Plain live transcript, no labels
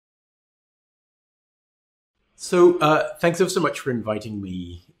Thanks ever so much for inviting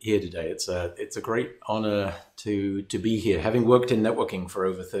me here today. It's a great honor to be here. Having worked in networking for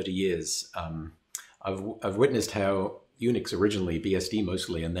over 30 years, I've witnessed how Unix originally, BSD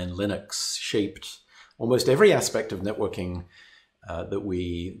mostly, and then Linux shaped almost every aspect of networking that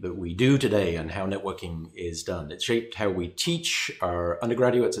we do today, and how networking is done. It shaped how we teach our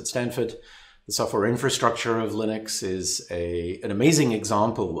undergraduates at Stanford. The software infrastructure of Linux is an amazing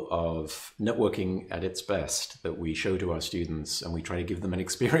example of networking at its best that we show to our students, and we try to give them an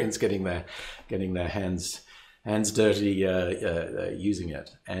experience getting their hands dirty using it.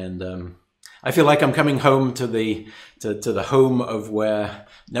 And I feel like I'm coming home to the home of where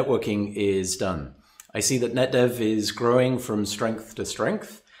networking is done. I see that Netdev is growing from strength to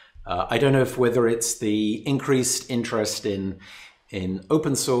strength. I don't know whether it's the increased interest in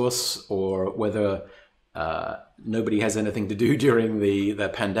open source, or whether nobody has anything to do during the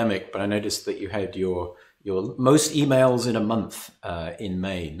pandemic, but I noticed that you had your most emails in a month in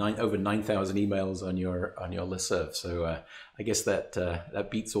May, over 9,000 emails on your listserv. So I guess that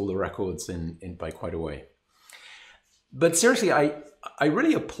beats all the records by quite a way. But seriously, I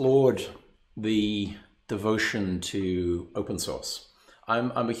really applaud the devotion to open source.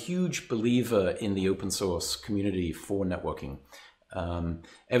 I'm a huge believer in the open source community for networking.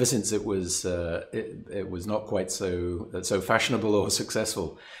 Ever since it was not quite so fashionable or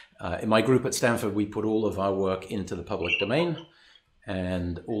successful. In my group at Stanford, we put all of our work into the public domain,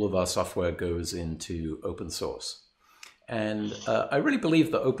 and all of our software goes into open source. And I really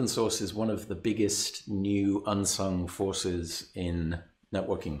believe that open source is one of the biggest new unsung forces in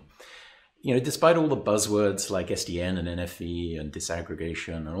networking. You know, despite all the buzzwords like SDN and NFV and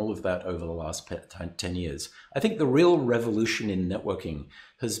disaggregation and all of that over the last 10 years, I think the real revolution in networking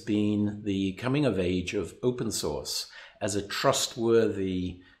has been the coming of age of open source as a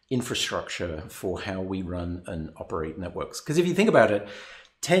trustworthy infrastructure for how we run and operate networks. Because if you think about it,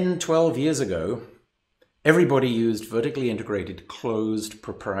 10, 12 years ago, everybody used vertically integrated, closed,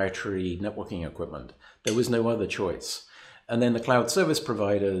 proprietary networking equipment. There was no other choice. And then the cloud service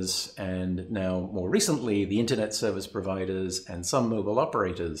providers, and now more recently, the internet service providers and some mobile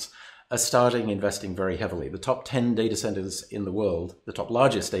operators are starting investing very heavily. The top 10 data centers in the world, the top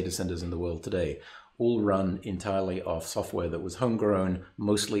largest data centers in the world today, all run entirely off software that was homegrown,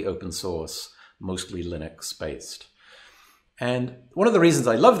 mostly open source, mostly Linux based. And one of the reasons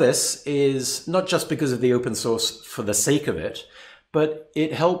I love this is not just because of the open source for the sake of it, but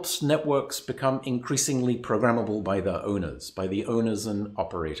it helps networks become increasingly programmable by the owners and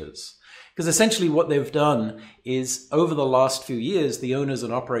operators. Because essentially what they've done is, over the last few years, the owners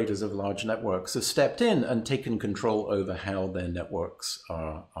and operators of large networks have stepped in and taken control over how their networks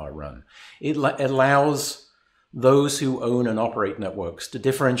are run. It allows those who own and operate networks to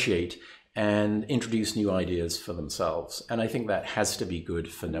differentiate and introduce new ideas for themselves. And I think that has to be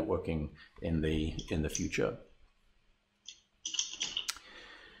good for networking in the future.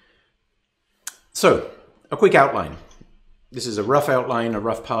 So, a quick outline. This is a rough outline, a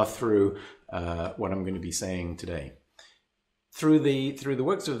rough path through what I'm going to be saying today. Through the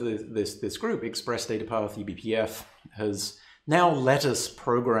works of this group, Express Data Path eBPF has now let us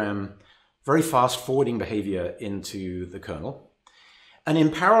program very fast forwarding behavior into the kernel. And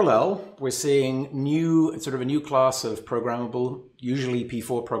in parallel, we're seeing a new class of programmable, usually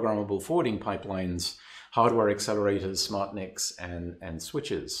P4 programmable forwarding pipelines, hardware accelerators, SmartNICs, and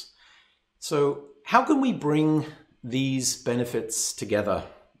switches. So how can we bring these benefits together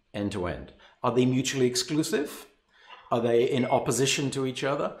end to end? Are they mutually exclusive? Are they in opposition to each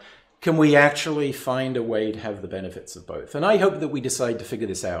other? Can we actually find a way to have the benefits of both? And I hope that we decide to figure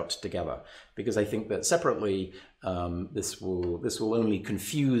this out together, because I think that separately this will only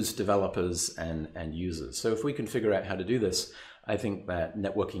confuse developers and users. So if we can figure out how to do this, I think that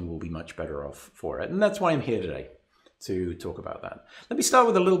networking will be much better off for it. And that's why I'm here today, to talk about that. Let me start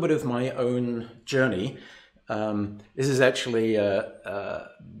with a little bit of my own journey. This is actually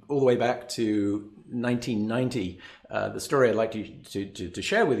all the way back to 1990. The story I'd like to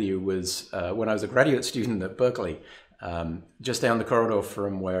share with you was when I was a graduate student at Berkeley, just down the corridor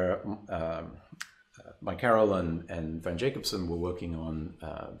from where Mike Carroll and Van Jacobson were working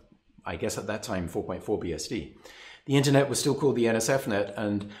on, I guess at that time, 4.4 BSD. The internet was still called the NSFnet,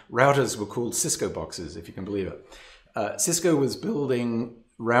 and routers were called Cisco boxes, if you can believe it. Cisco was building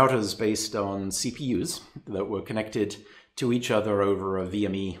routers based on CPUs that were connected to each other over a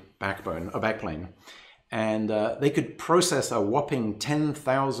VME backplane. And they could process a whopping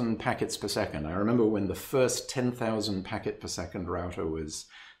 10,000 packets per second. I remember when the first 10,000 packet per second router was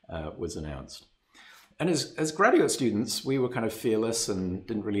announced. And as graduate students, we were kind of fearless and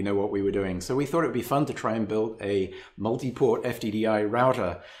didn't really know what we were doing. So we thought it would be fun to try and build a multi-port FDDI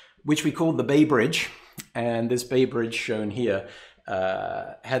router, which we called the Bay Bridge. And this Bay Bridge shown here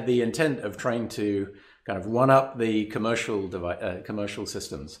had the intent of trying to kind of one-up the commercial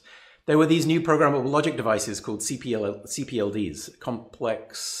systems. There were these new programmable logic devices called CPLDs,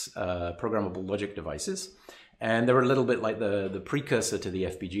 complex programmable logic devices. And they were a little bit like the precursor to the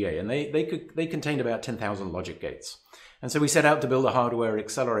FPGA, and they contained about 10,000 logic gates. And so we set out to build a hardware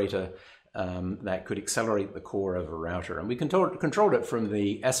accelerator that could accelerate the core of a router. And we controlled it from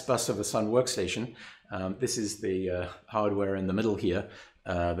the S-bus of a Sun workstation. This is the hardware in the middle here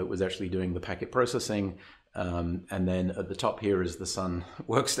that was actually doing the packet processing. And then at the top here is the Sun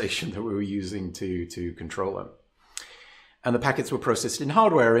workstation that we were using to control it. And the packets were processed in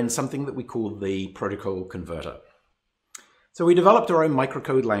hardware in something that we called the protocol converter. So we developed our own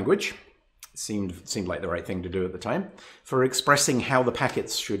microcode language. Seemed like the right thing to do at the time for expressing how the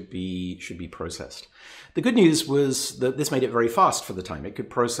packets should be processed. The good news was that this made it very fast for the time. It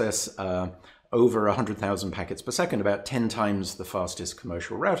could process over 100,000 packets per second, about 10 times the fastest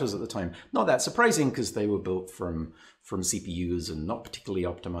commercial routers at the time. Not that surprising because they were built from CPUs and not particularly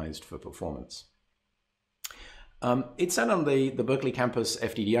optimized for performance. It sat on the Berkeley campus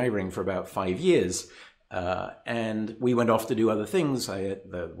FDDI ring for about 5 years, and we went off to do other things.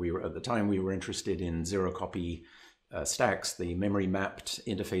 At the time we were interested in zero-copy stacks, the memory-mapped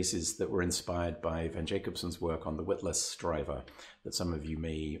interfaces that were inspired by Van Jacobson's work on the Witless driver that some of you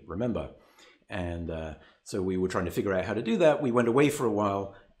may remember. And so we were trying to figure out how to do that. We went away for a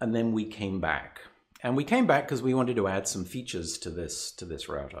while, and then we came back. And we came back because we wanted to add some features to this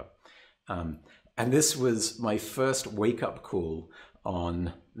router. And this was my first wake-up call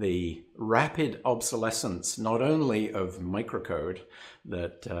on the rapid obsolescence, not only of microcode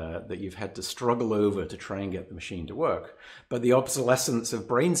that you've had to struggle over to try and get the machine to work, but the obsolescence of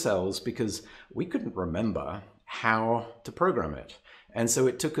brain cells because we couldn't remember how to program it. And so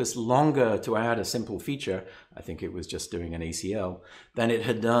it took us longer to add a simple feature, I think it was just doing an ACL, than it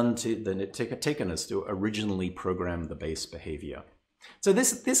had taken us to originally program the base behavior. So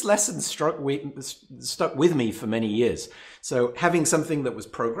this lesson stuck with me for many years. So having something that was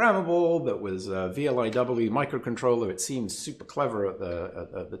programmable, that was a VLIW microcontroller, it seemed super clever at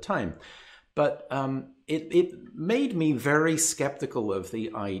the time. But it made me very skeptical of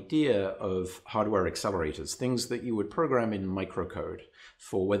the idea of hardware accelerators, things that you would program in microcode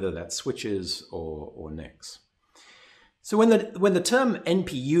for whether that's switches or NICs. So when the term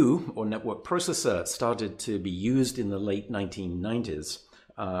NPU, or network processor, started to be used in the late 1990s,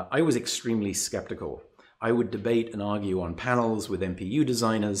 I was extremely skeptical. I would debate and argue on panels with NPU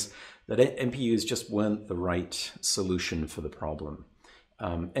designers that NPUs just weren't the right solution for the problem.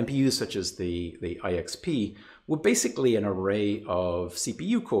 NPUs such as the IXP were basically an array of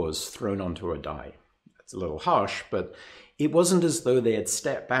CPU cores thrown onto a die. That's a little harsh, but it wasn't as though they had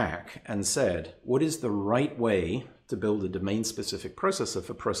stepped back and said, what is the right way to build a domain-specific processor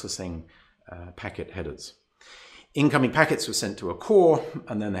for processing packet headers? Incoming packets were sent to a core,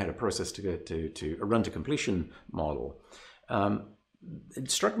 and then they had a process to go to a run-to-completion model.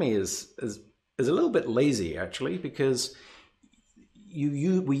 It struck me as a little bit lazy, actually, because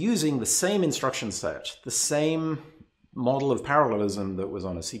you were using the same instruction set, the same model of parallelism that was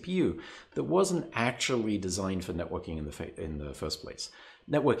on a CPU that wasn't actually designed for networking in the first place.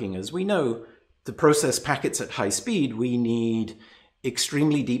 Networking, as we know, to process packets at high speed, we need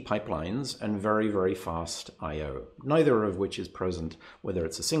extremely deep pipelines and very, very fast I/O, neither of which is present whether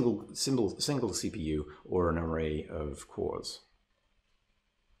it's a single CPU or an array of cores.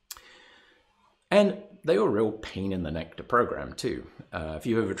 And they were a real pain in the neck to program too. If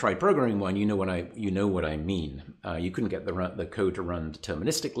you've ever tried programming one, you know what I mean. You couldn't get the code to run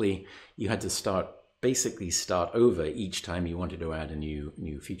deterministically. You had to basically start over each time you wanted to add a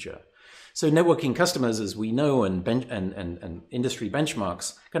new feature. So networking customers, as we know, and industry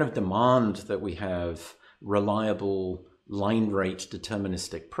benchmarks kind of demand that we have reliable line rate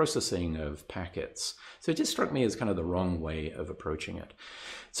deterministic processing of packets. So it just struck me as kind of the wrong way of approaching it.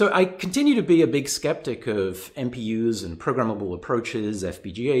 So I continue to be a big skeptic of NPUs and programmable approaches,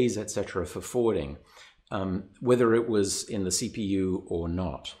 FPGAs, etc. for forwarding, whether it was in the CPU or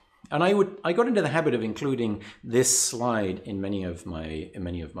not. And I got into the habit of including this slide in many of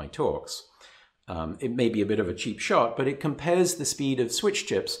my talks. It may be a bit of a cheap shot, but it compares the speed of switch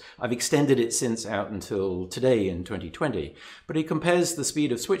chips. I've extended it since out until today in 2020, but it compares the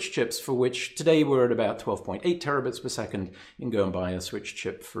speed of switch chips for which today we're at about 12.8 terabits per second. You can go and buy a switch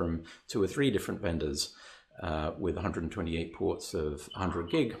chip from 2 or 3 different vendors with 128 ports of 100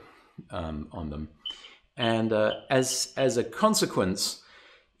 gig on them. And as a consequence,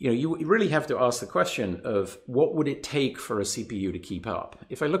 you really have to ask the question of what would it take for a CPU to keep up?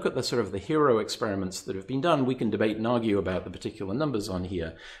 If I look at the sort of the hero experiments that have been done, we can debate and argue about the particular numbers on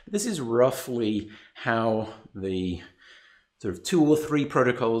here. This is roughly how the sort of 2 or 3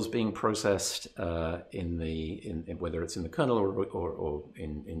 protocols being processed in whether it's in the kernel or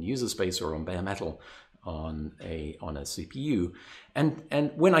in user space or on bare metal on a CPU.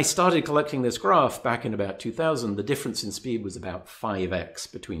 And when I started collecting this graph back in about 2000, the difference in speed was about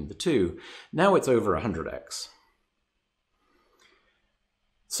 5x between the two. Now it's over 100x.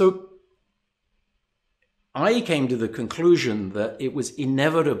 So I came to the conclusion that it was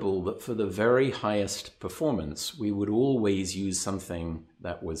inevitable that for the very highest performance, we would always use something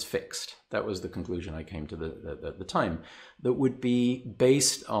that was fixed. That was the conclusion I came to at the time, that would be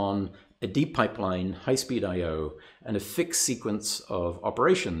based on a deep pipeline, high-speed I/O, and a fixed sequence of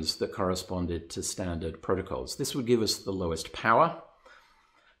operations that corresponded to standard protocols. This would give us the lowest power,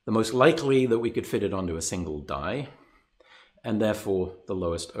 the most likely that we could fit it onto a single die, and therefore the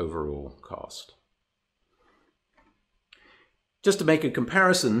lowest overall cost. Just to make a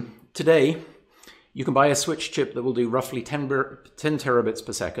comparison, today you can buy a switch chip that will do roughly 10 terabits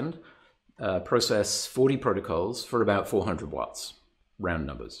per second, process 40 protocols for about 400 watts, round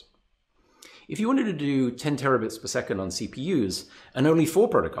numbers. If you wanted to do 10 terabits per second on CPUs and only 4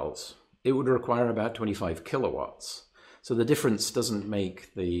 protocols, it would require about 25 kilowatts. So the difference doesn't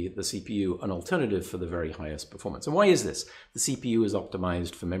make the CPU an alternative for the very highest performance. And why is this? The CPU is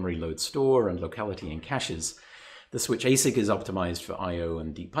optimized for memory load store and locality in caches. The switch ASIC is optimized for I/O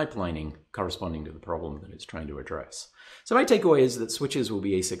and deep pipelining, corresponding to the problem that it's trying to address. So my takeaway is that switches will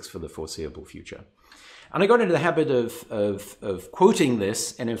be ASICs for the foreseeable future. And I got into the habit of quoting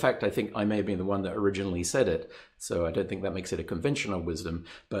this, and in fact, I think I may have been the one that originally said it, so I don't think that makes it a conventional wisdom,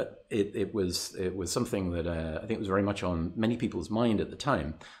 but it was something that I think was very much on many people's mind at the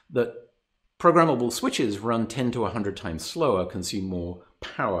time, that programmable switches run 10 to 100 times slower, consume more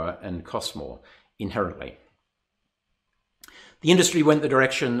power, and cost more inherently. The industry went the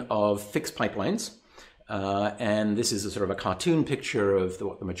direction of fixed pipelines, and this is a sort of a cartoon picture of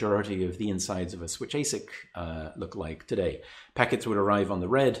what the majority of the insides of a switch ASIC look like today. Packets would arrive on the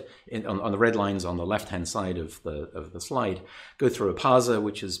red lines on the left-hand side of the slide, go through a parser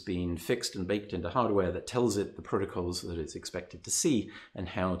which has been fixed and baked into hardware that tells it the protocols that it's expected to see and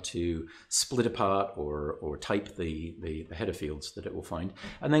how to split apart or type the header fields that it will find,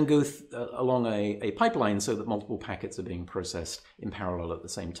 and then go along a pipeline so that multiple packets are being processed in parallel at the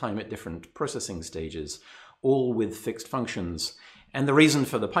same time at different processing stages, all with fixed functions. And the reason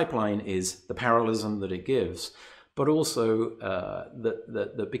for the pipeline is the parallelism that it gives, but also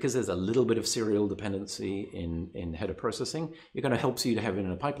that because there's a little bit of serial dependency in header processing, it kind of helps you to have it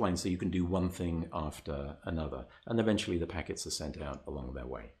in a pipeline so you can do one thing after another, and eventually the packets are sent out along their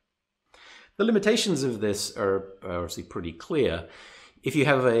way. The limitations of this are obviously pretty clear. If you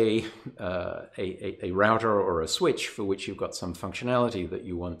have a router or a switch for which you've got some functionality that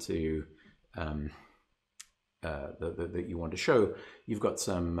you want to show, you've got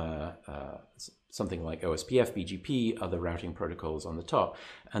something like OSPF, BGP, other routing protocols on the top,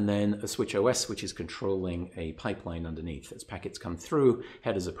 and then a switch OS which is controlling a pipeline underneath. As packets come through,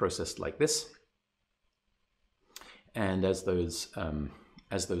 headers are processed like this, and as those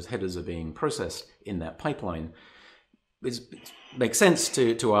headers are being processed in that pipeline, it makes sense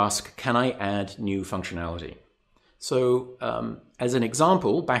to ask, can I add new functionality? So as an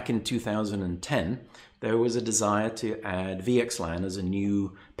example, back in 2010, there was a desire to add VXLAN as a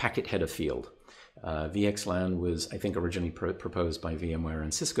new packet header field. VXLAN was, I think, originally proposed by VMware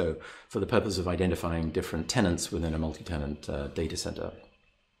and Cisco for the purpose of identifying different tenants within a multi-tenant data center.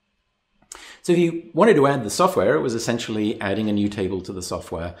 So if you wanted to add the software, it was essentially adding a new table to the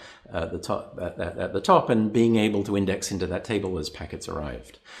software at the top and being able to index into that table as packets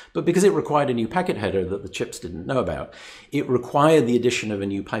arrived. But because it required a new packet header that the chips didn't know about, it required the addition of a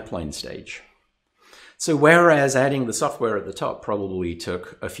new pipeline stage. So whereas adding the software at the top probably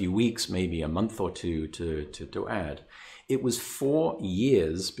took a few weeks, maybe a month or two to add, it was 4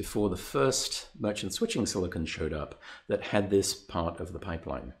 years before the first merchant switching silicon showed up that had this part of the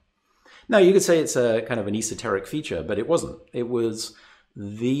pipeline. Now, you could say it's a kind of an esoteric feature, but it wasn't. It was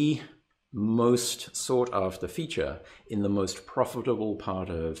the most sought after feature in the most profitable part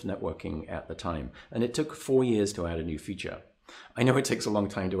of networking at the time. And it took 4 years to add a new feature. I know it takes a long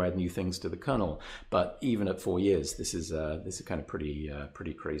time to add new things to the kernel, but even at 4 years, this is kind of pretty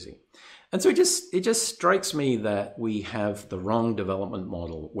crazy. And so it just strikes me that we have the wrong development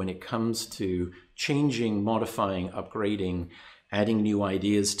model when it comes to changing, modifying, upgrading, adding new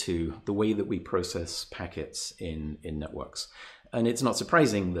ideas to the way that we process packets in networks. And it's not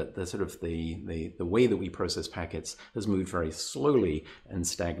surprising that the way that we process packets has moved very slowly and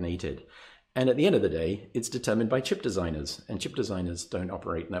stagnated. And at the end of the day, it's determined by chip designers, and chip designers don't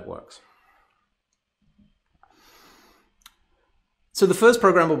operate networks. So the first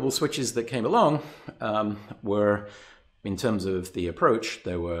programmable switches that came along were, in terms of the approach,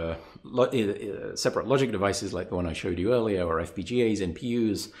 there were separate logic devices like the one I showed you earlier, or FPGAs,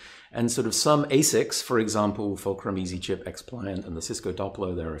 NPUs, and sort of some ASICs, for example, Fulcrum EasyChip, XPliant, and the Cisco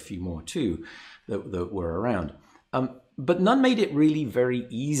Doppler. There are a few more too that were around. But none made it really very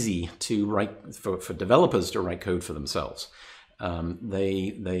easy to write, for developers to write code for themselves.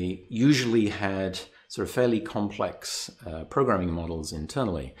 They usually had sort of fairly complex programming models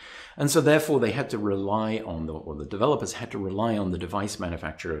internally. And so therefore they had to rely on, or the developers had to rely on the device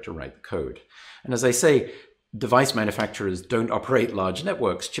manufacturer to write the code. And as I say, device manufacturers don't operate large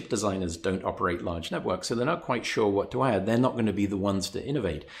networks, chip designers don't operate large networks, so they're not quite sure what to add. They're not going to be the ones to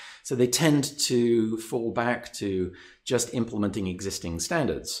innovate. So they tend to fall back to just implementing existing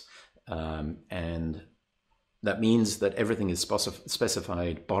standards. And that means that everything is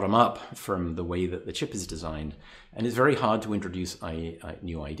specified bottom up from the way that the chip is designed. And it's very hard to introduce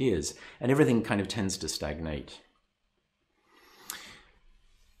new ideas. And everything kind of tends to stagnate.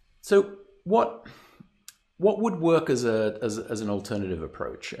 So what would work as an alternative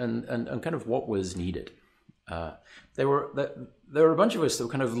approach, and kind of what was needed? There were a bunch of us that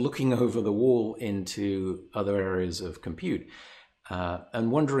were kind of looking over the wall into other areas of compute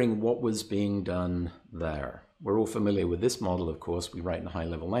and wondering what was being done there. We're all familiar with this model, of course. We write in a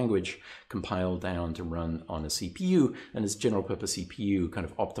high-level language, compiled down to run on a CPU, and it's general-purpose CPU kind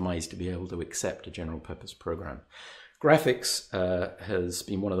of optimized to be able to accept a general-purpose program. Graphics has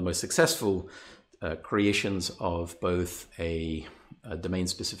been one of the most successful creations of both a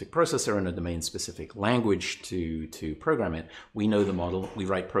domain-specific processor and a domain-specific language to program it. We know the model. We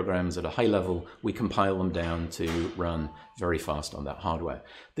write programs at a high level. We compile them down to run very fast on that hardware.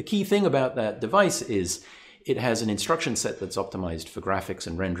 The key thing about that device is it has an instruction set that's optimized for graphics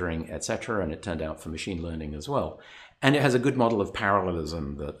and rendering, etc., and it turned out for machine learning as well. And it has a good model of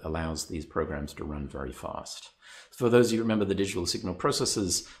parallelism that allows these programs to run very fast. For those of you who remember the digital signal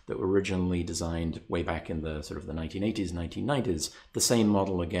processors that were originally designed way back in the sort of the 1980s, 1990s, the same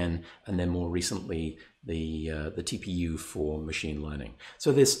model again, and then more recently the TPU for machine learning.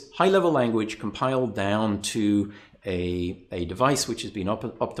 So this high-level language compiled down to a device which has been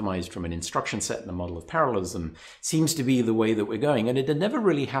optimized from an instruction set and a model of parallelism seems to be the way that we're going. And it had never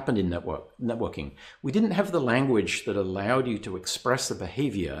really happened in networking. We didn't have the language that allowed you to express a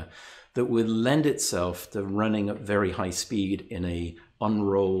behavior that would lend itself to running at very high speed in a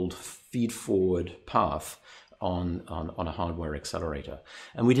unrolled feed-forward path on a hardware accelerator.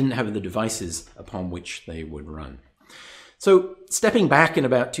 And we didn't have the devices upon which they would run. So stepping back in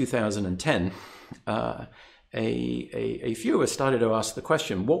about 2010, a few of us started to ask the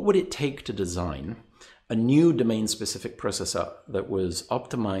question, what would it take to design a new domain-specific processor that was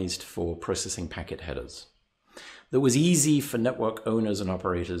optimized for processing packet headers, that was easy for network owners and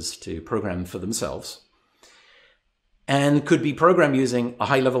operators to program for themselves, and could be programmed using a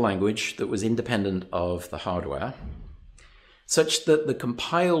high-level language that was independent of the hardware, such that the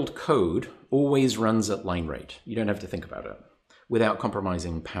compiled code always runs at line rate. You don't have to think about it, without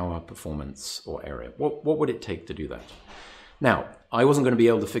compromising power, performance, or area. What would it take to do that? Now, I wasn't going to be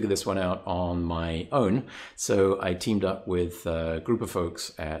able to figure this one out on my own, so I teamed up with a group of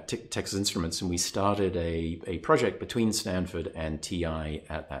folks at Texas Instruments, and we started a project between Stanford and TI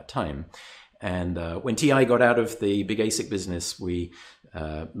at that time. And when TI got out of the big ASIC business, we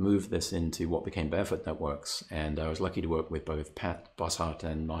moved this into what became Barefoot Networks. And I was lucky to work with both Pat Bosshart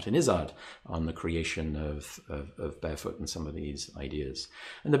and Martin Izzard on the creation of Barefoot and some of these ideas.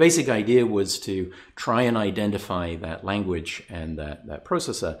 And the basic idea was to try and identify that language and that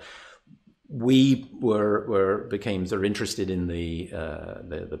processor. We became sort of interested in the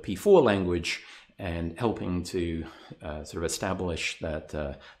P4 language and helping to sort of establish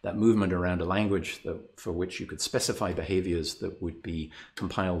that movement around a language for which you could specify behaviors that would be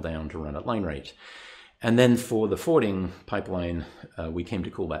compiled down to run at line rate. And then for the forwarding pipeline, we came to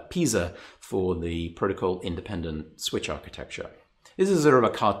call that PISA for the protocol independent switch architecture. This is sort of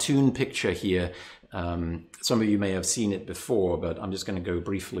a cartoon picture here. Some of you may have seen it before, but I'm just going to go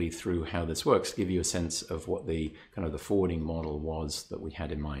briefly through how this works to give you a sense of what the kind of the forwarding model was that we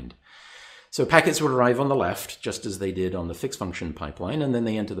had in mind. So packets would arrive on the left, just as they did on the fixed function pipeline, and then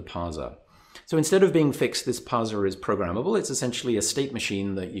they enter the parser. So instead of being fixed, this parser is programmable. It's essentially a state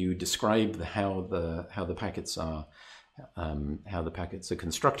machine that you describe how the packets are how the packets are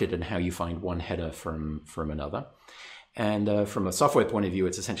constructed and how you find one header from another. And from a software point of view,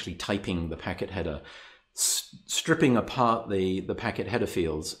 it's essentially typing the packet header, stripping apart the packet header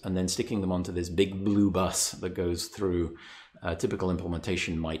fields, and then sticking them onto this big blue bus that goes through. A typical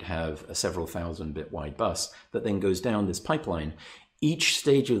implementation might have a several thousand bit wide bus that then goes down this pipeline. Each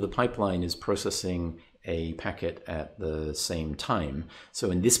stage of the pipeline is processing a packet at the same time.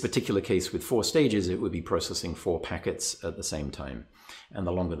 So in this particular case with 4 stages, it would be processing 4 packets at the same time. And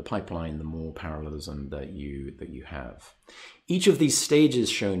the longer the pipeline, the more parallelism that you have. Each of these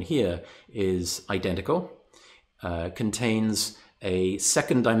stages shown here is identical, contains a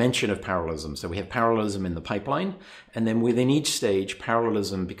second dimension of parallelism. So we have parallelism in the pipeline, and then within each stage,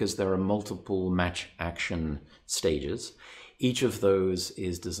 parallelism because there are multiple match action stages. Each of those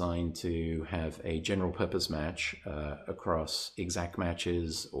is designed to have a general purpose match across exact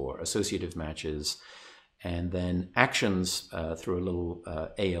matches or associative matches, and then actions through a little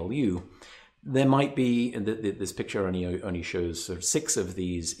ALU. There might be, this picture only shows sort of 6 of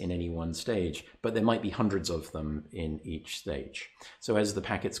these in any one stage, but there might be hundreds of them in each stage. So as the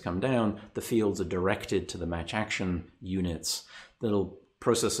packets come down, the fields are directed to the match action units. The little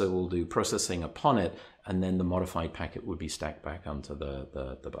processor will do processing upon it, and then the modified packet would be stacked back onto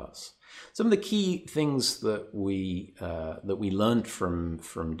the bus. Some of the key things that we learned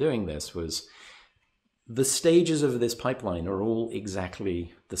from doing this was the stages of this pipeline are all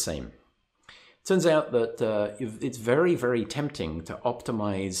exactly the same. Turns out that it's very, very tempting to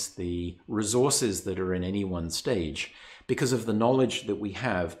optimize the resources that are in any one stage because of the knowledge that we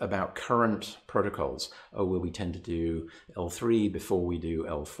have about current protocols. Oh, well, we tend to do L3 before we do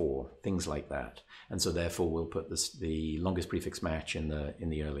L4, things like that. And so therefore we'll put the longest prefix match in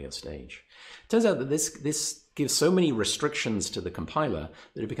the earlier stage. Turns out that this gives so many restrictions to the compiler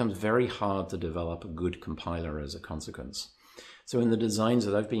that it becomes very hard to develop a good compiler as a consequence. So in the designs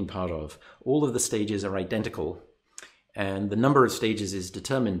that I've been part of, all of the stages are identical, and the number of stages is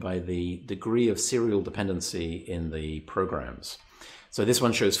determined by the degree of serial dependency in the programs. So this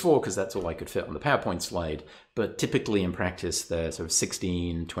one shows 4 because that's all I could fit on the PowerPoint slide, but typically in practice there's sort of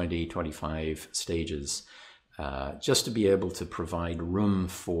 16, 20, 25 stages, just to be able to provide room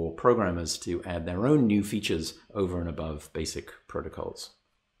for programmers to add their own new features over and above basic protocols.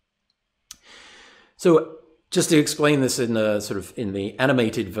 So just to explain this in the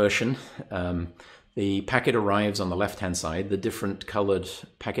animated version, the packet arrives on the left-hand side. The different colored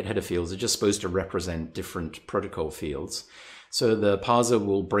packet header fields are just supposed to represent different protocol fields. So the parser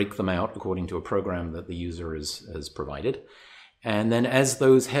will break them out according to a program that the user has provided. And then as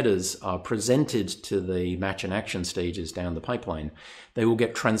those headers are presented to the match and action stages down the pipeline, they will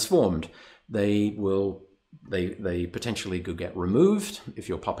get transformed. They potentially could get removed. If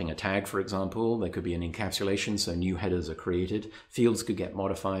you're popping a tag, for example, there could be an encapsulation, so new headers are created. Fields could get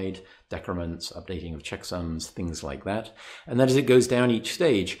modified, decrements, updating of checksums, things like that. And then as it goes down each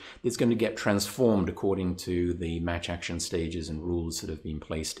stage, it's going to get transformed according to the match action stages and rules that have been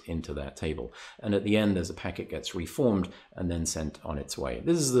placed into that table. And at the end, as a packet gets reformed and then sent on its way.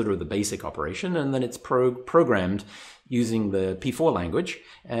 This is sort of the basic operation, and then it's programmed using the P4 language,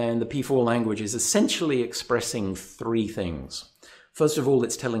 and the P4 language is essentially expressing 3 things. First of all,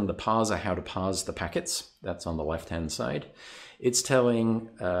 it's telling the parser how to parse the packets. That's on the left-hand side. It's telling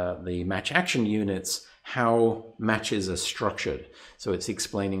the match action units how matches are structured. So it's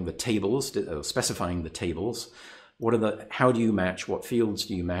explaining the tables, specifying the tables. How do you match? What fields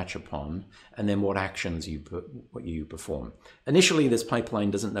do you match upon? And then what actions you perform. Initially, this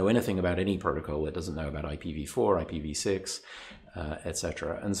pipeline doesn't know anything about any protocol. It doesn't know about IPv4, IPv6,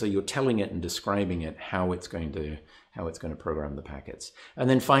 etc. And so you're telling it and describing it how it's going to program the packets. And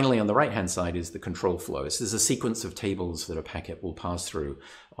then finally, on the right-hand side is the control flow. This is a sequence of tables that a packet will pass through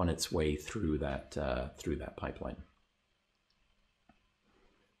on its way through that pipeline.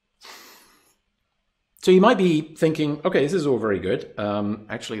 So you might be thinking, okay, this is all very good.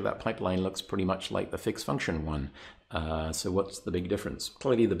 Actually, that pipeline looks pretty much like the fixed function one. So what's the big difference?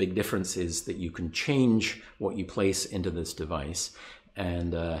 Clearly, the big difference is that you can change what you place into this device.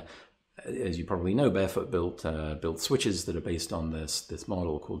 And as you probably know, Barefoot built switches that are based on this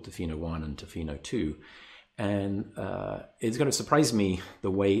model called Tofino 1 and Tofino 2. And it's going to surprise me the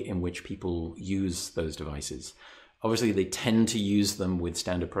way in which people use those devices. Obviously, they tend to use them with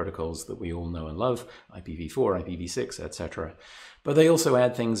standard protocols that we all know and love, IPv4, IPv6, etc. But they also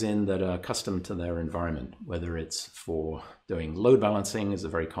add things in that are custom to their environment, whether it's for doing load balancing is a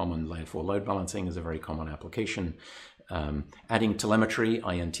very common, layer 4 load balancing is a very common application. adding telemetry,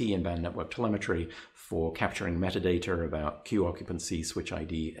 INT, in-band network telemetry, for capturing metadata about queue occupancy, switch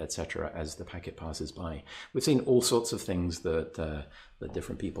ID, etc. as the packet passes by. We've seen all sorts of things that, that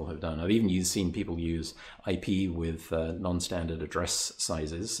different people have done. I've even seen people use IP with non-standard address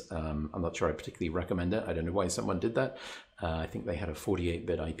sizes. I'm not sure I particularly recommend it. I don't know why someone did that. I think they had a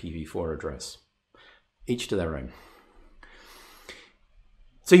 48-bit IPv4 address. Each to their own.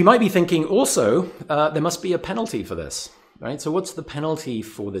 So you might be thinking also, there must be a penalty for this. Right? So what's the penalty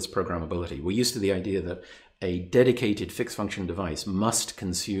for this programmability? We're used to the idea that a dedicated fixed function device must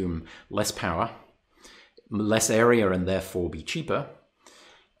consume less power, less area, and therefore be cheaper,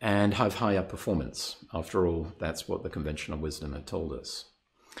 and have higher performance. After all, that's what the conventional wisdom had told us.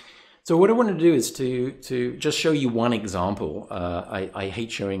 So what I want to do is to just show you one example. I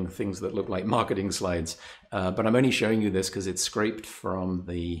hate showing things that look like marketing slides, but I'm only showing you this because it's scraped from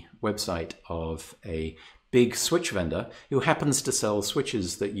the website of a big switch vendor who happens to sell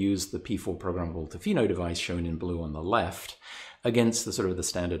switches that use the P4 programmable Tofino device shown in blue on the left against the sort of the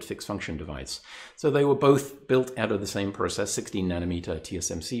standard fixed function device. So they were both built out of the same process, 16 nanometer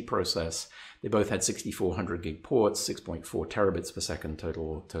TSMC process. They both had 6400 gig ports, 6.4 terabits per second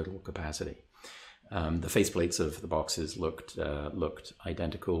total capacity. The faceplates of the boxes looked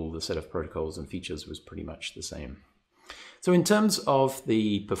identical. The set of protocols and features was pretty much the same. So in terms of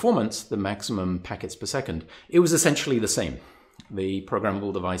the performance, the maximum packets per second, it was essentially the same. The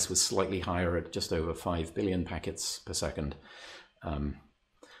programmable device was slightly higher at just over 5 billion packets per second.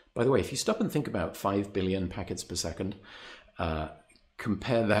 By the way, if you stop and think about 5 billion packets per second,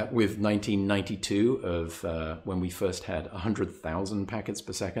 compare that with 1992 of when we first had 100,000 packets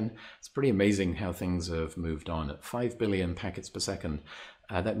per second. It's pretty amazing how things have moved on. At 5 billion packets per second,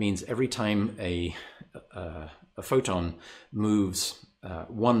 that means every time a photon moves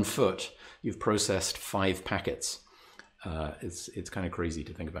 1 foot, you've processed 5 packets. It's kind of crazy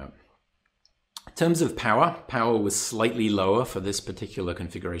to think about. In terms of power was slightly lower for this particular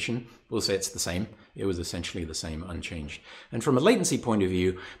configuration. We'll say it's the same. It was essentially the same, unchanged. And from a latency point of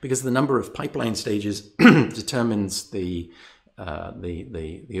view, because the number of pipeline stages determines the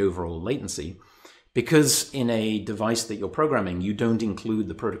overall latency, because in a device that you're programming, you don't include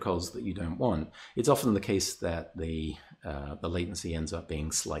the protocols that you don't want, it's often the case that the latency ends up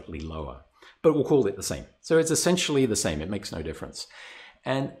being slightly lower. But we'll call it the same. So it's essentially the same. It makes no difference.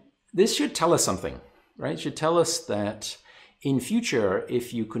 And this should tell us something, right? It should tell us that in future,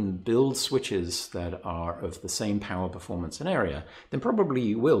 if you can build switches that are of the same power, performance, and area, then probably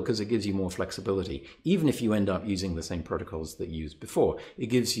you will, because it gives you more flexibility. Even if you end up using the same protocols that you used before, it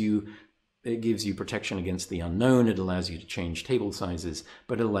gives you protection against the unknown. It allows you to change table sizes,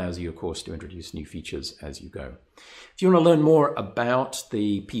 but it allows you, of course, to introduce new features as you go. If you want to learn more about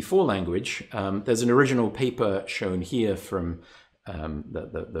the P4 language, there's an original paper shown here from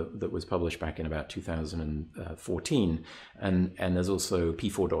that was published back in about 2014, and there's also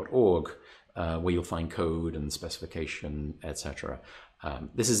p4.org where you'll find code and specification, etc.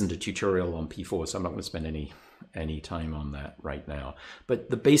 This isn't a tutorial on P4, so I'm not going to spend any time on that right now. But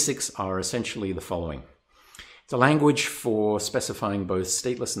the basics are essentially the following. It's a language for specifying both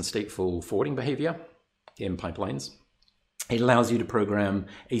stateless and stateful forwarding behavior in pipelines. It allows you to program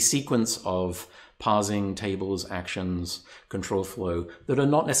a sequence of parsing, tables, actions, control flow that are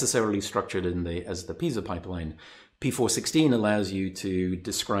not necessarily structured as the Pisa pipeline. P4.16 allows you to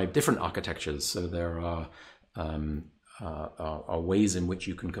describe different architectures. So there are ways in which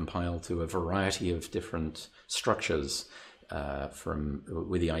you can compile to a variety of different structures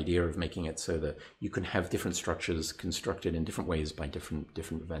with the idea of making it so that you can have different structures constructed in different ways by different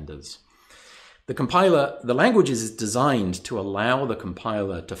vendors. The language is designed to allow the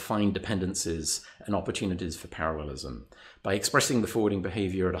compiler to find dependencies and opportunities for parallelism by expressing the forwarding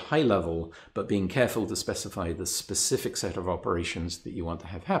behavior at a high level, but being careful to specify the specific set of operations that you want to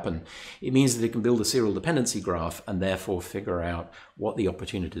have happen. It means that it can build a serial dependency graph and therefore figure out what the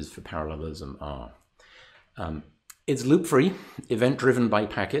opportunities for parallelism are. It's loop-free, event-driven by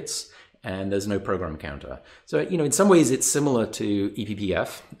packets, and there's no program counter. So, in some ways it's similar to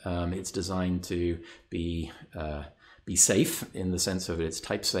ePPF. It's designed to be safe in the sense of it's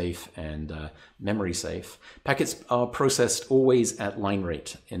type safe and memory safe. Packets are processed always at line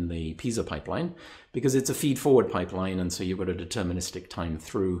rate in the Pisa pipeline because it's a feed-forward pipeline, and so you've got a deterministic time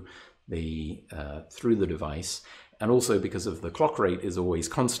through the device. And also because of the clock rate is always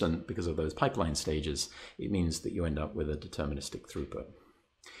constant because of those pipeline stages, it means that you end up with a deterministic throughput.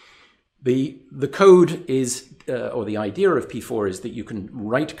 The code is, or the idea of P4 is that you can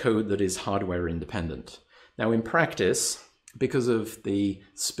write code that is hardware independent. Now in practice, because of the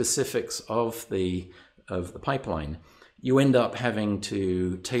specifics of the pipeline, you end up having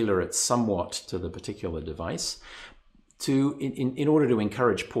to tailor it somewhat to the particular device. In order to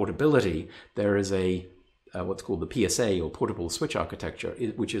encourage portability, there is what's called the PSA, or portable switch architecture,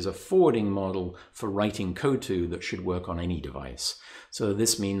 which is a forwarding model for writing code to that should work on any device. So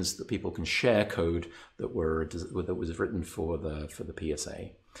this means that people can share code that was written for the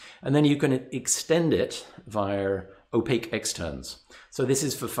PSA. And then you can extend it via opaque externs. So this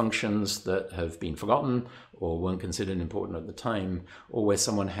is for functions that have been forgotten or weren't considered important at the time, or where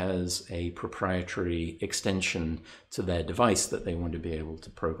someone has a proprietary extension to their device that they want to be able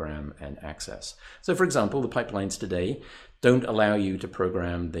to program and access. So for example, the pipelines today don't allow you to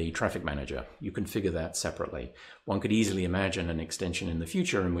program the traffic manager. You configure that separately. One could easily imagine an extension in the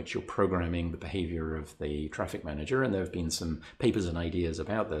future in which you're programming the behavior of the traffic manager, and there have been some papers and ideas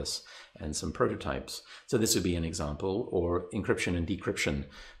about this and some prototypes. So this would be an example, or encryption and decryption,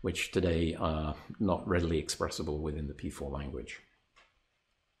 which today are not readily expressible within the P4 language.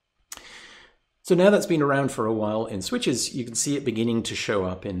 So now that's been around for a while in switches, you can see it beginning to show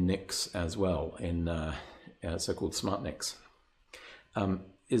up in NICs as well, in so-called smart NICs.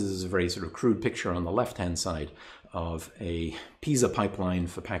 This is a very sort of crude picture on the left-hand side of a PISA pipeline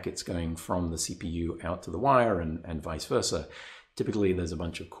for packets going from the CPU out to the wire and vice versa. Typically, there's a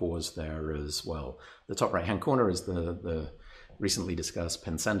bunch of cores there as well. The top right-hand corner is the recently discussed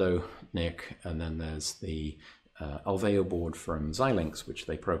Pensando NIC, and then there's the Alveo board from Xilinx, which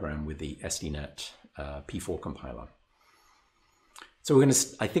they program with the SDNet P4 compiler. So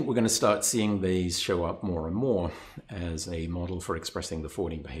I think we're going to start seeing these show up more and more as a model for expressing the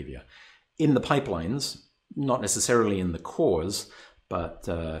forwarding behavior. In the pipelines, not necessarily in the cores, but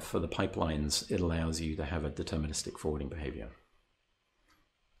for the pipelines, it allows you to have a deterministic forwarding behavior.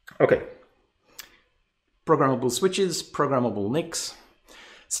 Okay. Programmable switches, programmable NICs.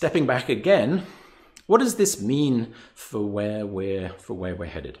 Stepping back again, what does this mean for where we're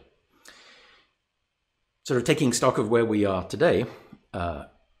headed? Sort of taking stock of where we are today,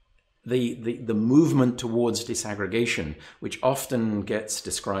 the movement towards disaggregation, which often gets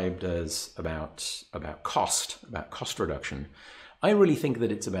described as about cost reduction, I really think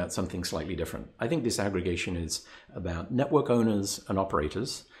that it's about something slightly different. I think disaggregation is about network owners and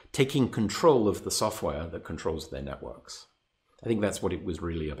operators taking control of the software that controls their networks. I think that's what it was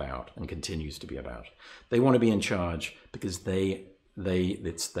really about and continues to be about. They want to be in charge because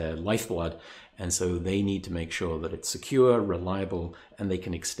it's their lifeblood, and so they need to make sure that it's secure, reliable, and they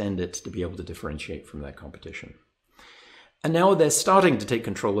can extend it to be able to differentiate from their competition. And now they're starting to take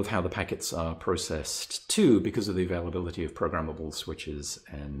control of how the packets are processed too, because of the availability of programmable switches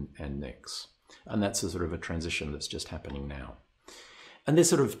and NICs. And that's a sort of a transition that's just happening now. And this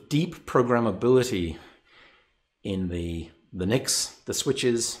sort of deep programmability in the NICs, the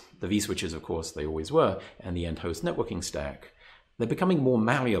switches, the vSwitches, of course, they always were, and the end-host networking stack, they're becoming more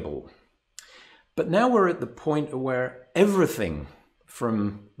malleable. But now we're at the point where everything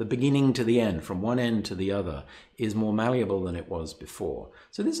from the beginning to the end, from one end to the other, is more malleable than it was before.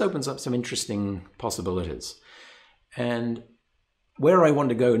 So this opens up some interesting possibilities. And where I want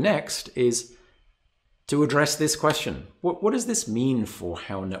to go next is to address this question. What does this mean for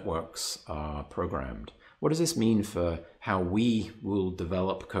how networks are programmed? What does this mean for how we will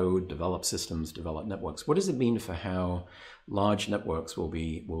develop code, develop systems, develop networks? What does it mean for how large networks will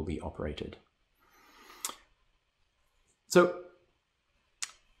be operated? So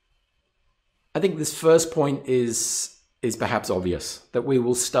I think this first point is perhaps obvious, that we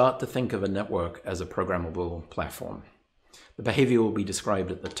will start to think of a network as a programmable platform. The behavior will be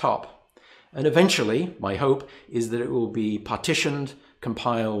described at the top. And eventually, my hope is that it will be partitioned,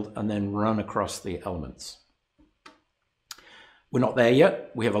 compiled, and then run across the elements. We're not there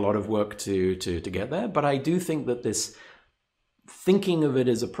yet. We have a lot of work to get there, but I do think that this thinking of it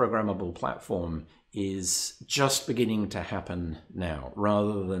as a programmable platform is just beginning to happen now,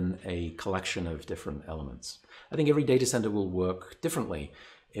 rather than a collection of different elements. I think every data center will work differently.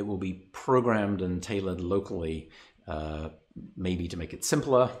 It will be programmed and tailored locally, maybe to make it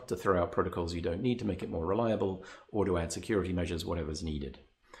simpler, to throw out protocols you don't need, to make it more reliable, or to add security measures, whatever's needed.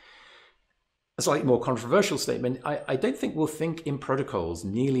 A slightly more controversial statement, I don't think we'll think in protocols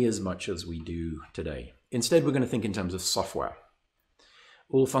nearly as much as we do today. Instead, we're going to think in terms of software.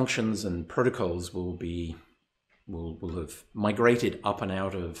 All functions and protocols will have migrated up and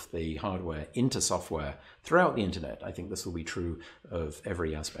out of the hardware into software throughout the internet. I think this will be true of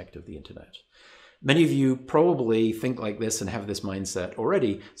every aspect of the internet. Many of you probably think like this and have this mindset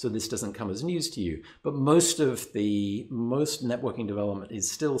already, so this doesn't come as news to you. But most networking development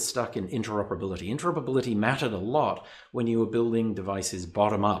is still stuck in interoperability. Interoperability mattered a lot when you were building devices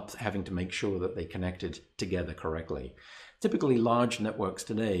bottom up, having to make sure that they connected together correctly. Typically, large networks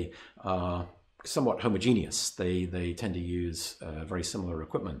today are somewhat homogeneous. They tend to use very similar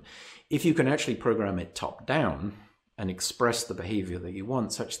equipment. If you can actually program it top down and express the behavior that you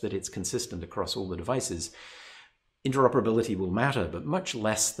want such that it's consistent across all the devices, interoperability will matter, but much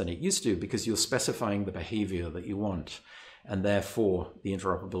less than it used to, because you're specifying the behavior that you want, and therefore the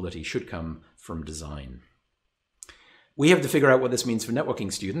interoperability should come from design. We have to figure out what this means for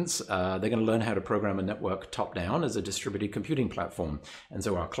networking students. They're going to learn how to program a network top-down as a distributed computing platform. And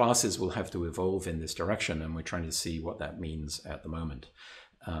so our classes will have to evolve in this direction, and we're trying to see what that means at the moment.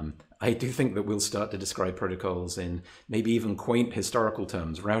 I do think that we'll start to describe protocols in maybe even quaint historical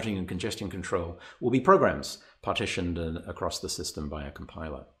terms. Routing and congestion control will be programs partitioned across the system by a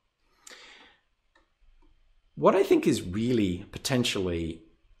compiler. What I think is really potentially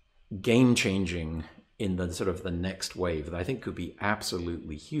game-changing in the sort of the next wave that I think could be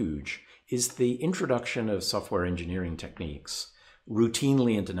absolutely huge is the introduction of software engineering techniques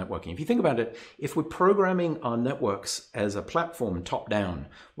routinely into networking. If you think about it, if we're programming our networks as a platform top-down,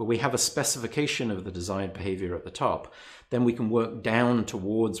 where we have a specification of the desired behavior at the top, then we can work down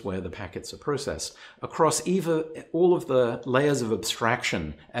towards where the packets are processed across either all of the layers of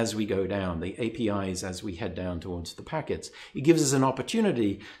abstraction as we go down, the APIs as we head down towards the packets. It gives us an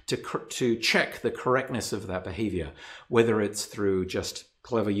opportunity to check the correctness of that behavior, whether it's through just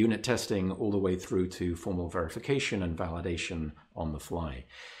clever unit testing all the way through to formal verification and validation on the fly.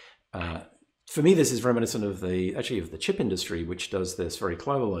 For me, this is reminiscent of the chip industry, which does this very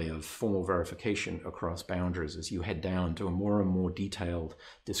cleverly, of formal verification across boundaries as you head down to a more and more detailed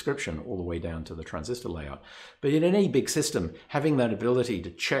description all the way down to the transistor layout. But in any big system, having that ability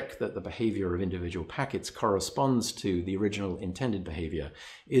to check that the behavior of individual packets corresponds to the original intended behavior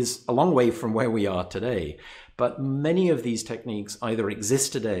is a long way from where we are today. But many of these techniques either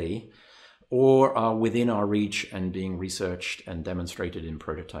exist today or are within our reach and being researched and demonstrated in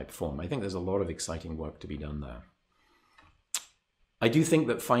prototype form. I think there's a lot of exciting work to be done there. I do think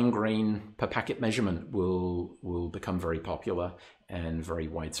that fine-grain per packet measurement will become very popular and very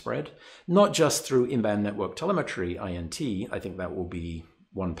widespread, not just through inbound network telemetry, INT. I think that will be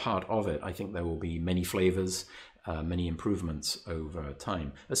one part of it. I think there will be many flavors, many improvements over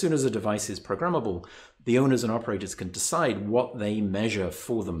time. As soon as a device is programmable, the owners and operators can decide what they measure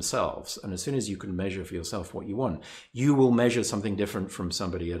for themselves. And as soon as you can measure for yourself what you want, you will measure something different from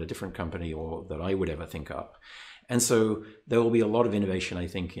somebody at a different company or that I would ever think up. And so there will be a lot of innovation, I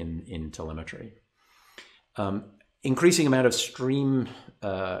think, in telemetry. Increasing amount of stream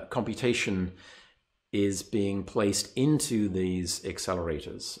computation is being placed into these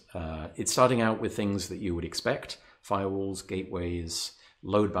accelerators. It's starting out with things that you would expect: firewalls, gateways,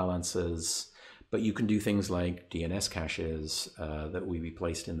 load balancers, but you can do things like DNS caches that will be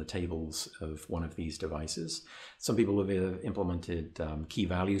placed in the tables of one of these devices. Some people have implemented key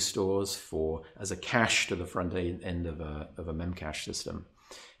value stores as a cache to the front end of a memcache system.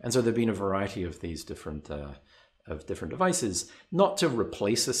 And so there have been a variety of these different devices, not to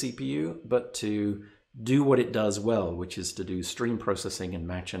replace a CPU, but to do what it does well, which is to do stream processing and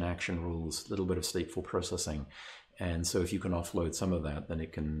match and action rules, a little bit of stateful processing. And so if you can offload some of that, then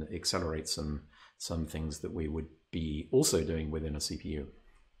it can accelerate some things that we would be also doing within a CPU.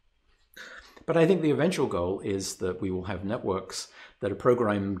 But I think the eventual goal is that we will have networks that are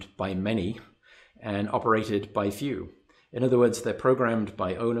programmed by many and operated by few. In other words, they're programmed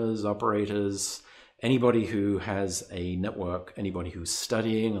by owners, operators, anybody who has a network, anybody who's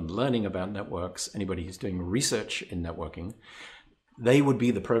studying and learning about networks, anybody who's doing research in networking. They would be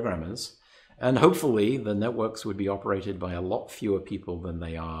the programmers. And hopefully the networks would be operated by a lot fewer people than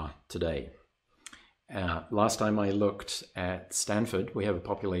they are today. Last time I looked at Stanford, we have a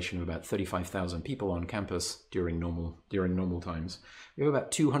population of about 35,000 people on campus during normal times. We have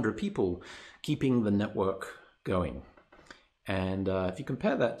about 200 people keeping the network going. And if you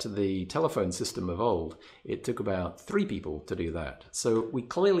compare that to the telephone system of old, it took about 3 people to do that. So we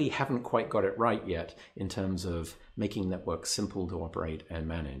clearly haven't quite got it right yet in terms of making networks simple to operate and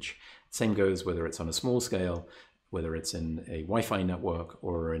manage. Same goes whether it's on a small scale, whether it's in a Wi-Fi network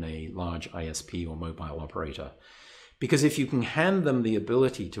or in a large ISP or mobile operator. Because if you can hand them the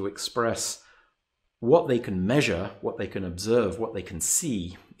ability to express what they can measure, what they can observe, what they can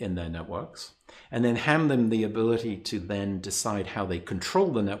see in their networks, and then hand them the ability to then decide how they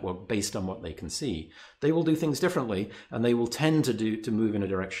control the network based on what they can see, they will do things differently, and they will tend to move in a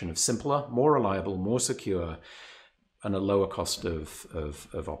direction of simpler, more reliable, more secure, and a lower cost of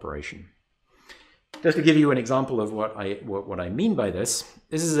operation. Just to give you an example of what I mean by this,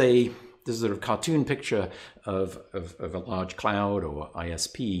 this is a this sort of cartoon picture of a large cloud or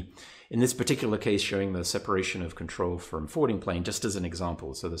ISP. In this particular case, showing the separation of control from forwarding plane, just as an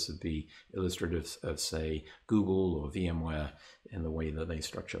example. So this would be illustrative of, say, Google or VMware in the way that they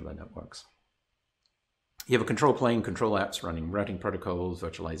structure their networks. You have a control plane, control apps running routing protocols,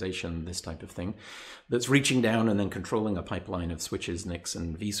 virtualization, this type of thing, that's reaching down and then controlling a pipeline of switches, NICs,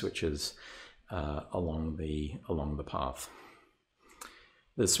 and vSwitches along the path.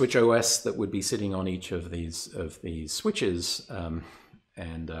 The switch OS that would be sitting on each of these switches, I'm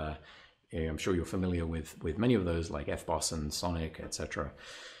sure you're familiar with many of those, like FBOSS and Sonic, etc.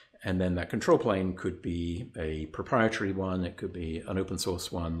 And then that control plane could be a proprietary one. It could be an open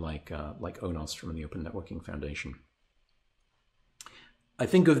source one like ONOS from the Open Networking Foundation. I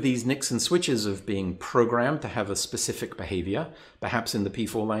think of these NICs and switches of being programmed to have a specific behavior, perhaps in the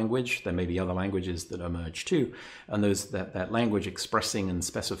P4 language. There may be other languages that emerge too, and that language expressing and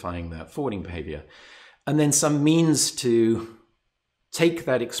specifying that forwarding behavior. And then some means to take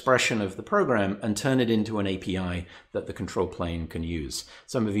that expression of the program and turn it into an API that the control plane can use.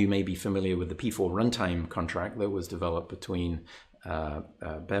 Some of you may be familiar with the P4 runtime contract that was developed between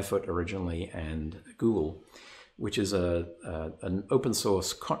Barefoot originally and Google, which is an open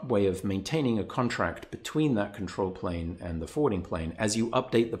source way of maintaining a contract between that control plane and the forwarding plane. As you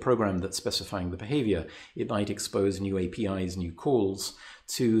update the program that's specifying the behavior, it might expose new APIs, new calls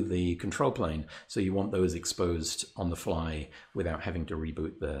to the control plane. So you want those exposed on the fly without having to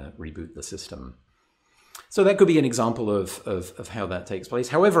reboot the system. So that could be an example of how that takes place.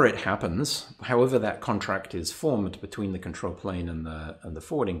 However it happens, however that contract is formed between the control plane and the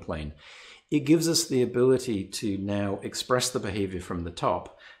forwarding plane, it gives us the ability to now express the behavior from the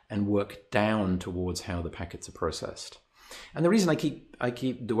top and work down towards how the packets are processed. And the reason I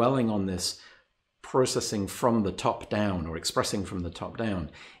keep dwelling on this processing from the top down or expressing from the top down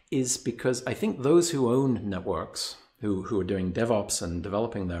is because I think those who own networks, who are doing DevOps and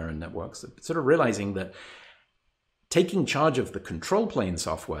developing their own networks, are sort of realizing that taking charge of the control plane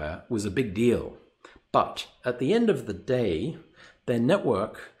software was a big deal. But at the end of the day, their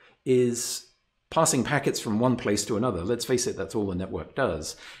network is passing packets from one place to another. Let's face it, that's all the network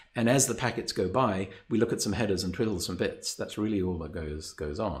does. And as the packets go by, we look at some headers and twiddle some bits. That's really all that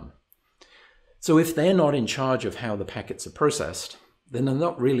goes on. So if they're not in charge of how the packets are processed, then they're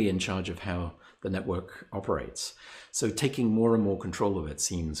not really in charge of how the network operates. So taking more and more control of it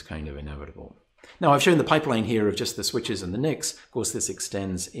seems kind of inevitable. Now, I've shown the pipeline here of just the switches and the NICs. Of course, this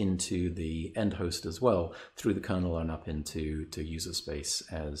extends into the end host as well, through the kernel and up into user space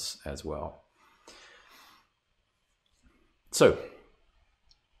as well. So,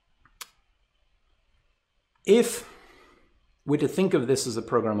 if we're to think of this as a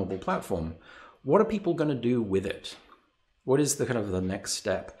programmable platform, what are people going to do with it? What is the kind of the next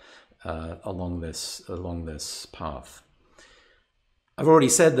step along this path? I've already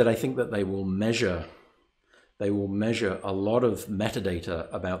said that I think that they will measure a lot of metadata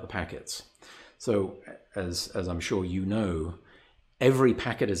about the packets. So as I'm sure you know, every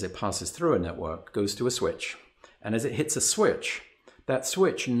packet as it passes through a network goes to a switch. And as it hits a switch, that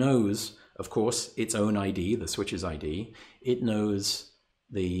switch knows, of course, its own ID, the switch's ID. It knows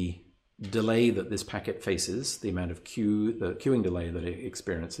the delay that this packet faces, the amount of the queuing delay that it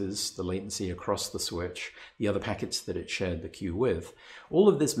experiences, the latency across the switch, the other packets that it shared the queue with. All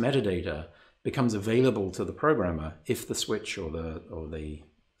of this metadata becomes available to the programmer if the switch or the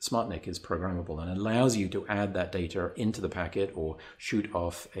SmartNIC is programmable, and allows you to add that data into the packet or shoot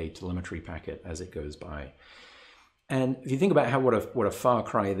off a telemetry packet as it goes by. And if you think about what a far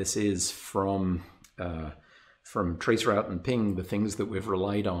cry this is from traceroute and ping, the things that we've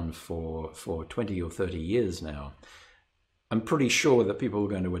relied on for 20 or 30 years now, I'm pretty sure that people are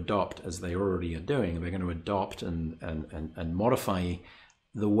going to adopt, as they already are doing, they're going to adopt and modify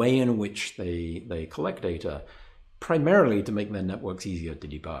the way in which they collect data, primarily to make their networks easier to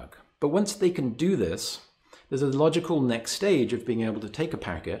debug. But once they can do this, there's a logical next stage of being able to take a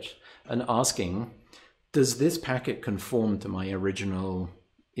packet and asking, does this packet conform to my original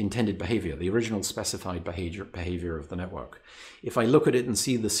intended behavior, the original specified behavior of the network? If I look at it and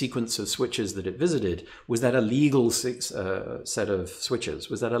see the sequence of switches that it visited, was that a legal set of switches?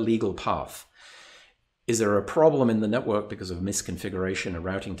 Was that a legal path? Is there a problem in the network because of misconfiguration, a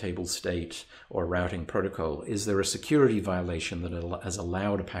routing table state, or a routing protocol? Is there a security violation that has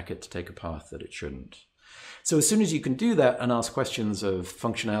allowed a packet to take a path that it shouldn't? So as soon as you can do that and ask questions of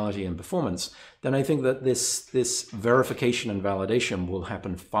functionality and performance, then I think that this verification and validation will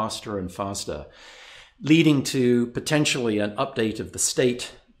happen faster and faster, leading to potentially an update of the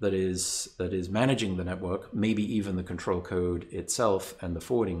state that is managing the network, maybe even the control code itself and the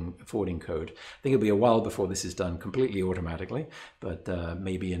forwarding code. I think it'll be a while before this is done completely automatically, but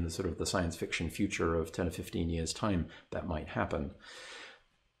maybe in the sort of the science fiction future of 10 or 15 years time, that might happen.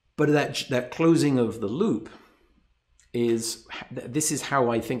 But that closing of the loop this is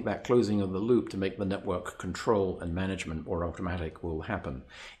how I think that closing of the loop to make the network control and management more automatic will happen.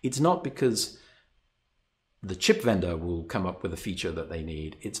 It's not because the chip vendor will come up with a feature that they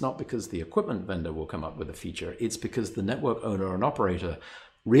need. It's not because the equipment vendor will come up with a feature. It's because the network owner and operator,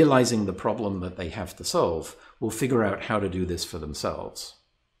 realizing the problem that they have to solve, will figure out how to do this for themselves.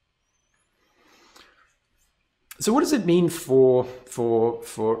 So what does it mean for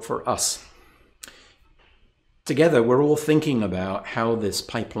us? Together, we're all thinking about how this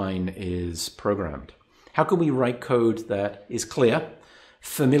pipeline is programmed. How can we write code that is clear,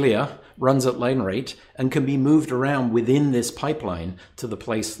 familiar, runs at line rate, and can be moved around within this pipeline to the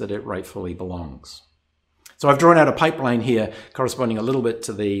place that it rightfully belongs? So I've drawn out a pipeline here corresponding a little bit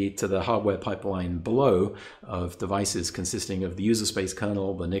to the hardware pipeline below of devices consisting of the user space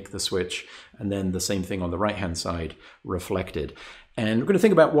kernel, the NIC, the switch, and then the same thing on the right-hand side reflected. And we're going to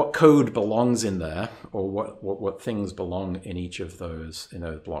think about what code belongs in there, or what things belong in each of those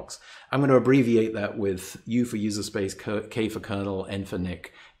blocks. I'm going to abbreviate that with U for user space, K for kernel, N for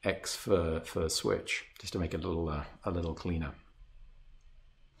NIC, X for switch, just to make it a little cleaner.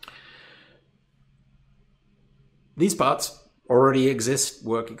 These parts already exist,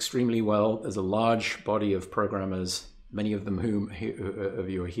 work extremely well. There's a large body of programmers, many of them of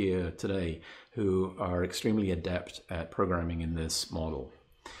you are here today, who are extremely adept at programming in this model.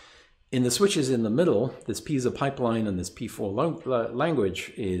 In the switches in the middle, this P is a pipeline and this P4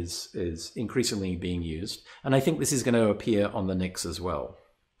 language is increasingly being used. And I think this is going to appear on the NICs as well.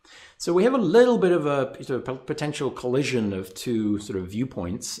 So we have a little bit of a potential collision of two sort of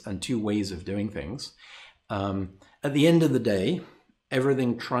viewpoints and two ways of doing things. At the end of the day,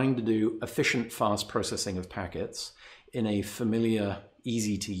 everything trying to do efficient, fast processing of packets in a familiar,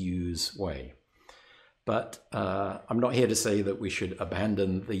 easy to use way. But I'm not here to say that we should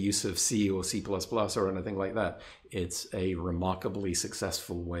abandon the use of C or C++ or anything like that. It's a remarkably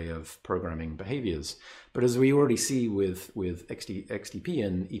successful way of programming behaviors. But as we already see with XDP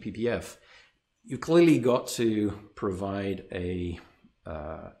and ePPF, you've clearly got to provide a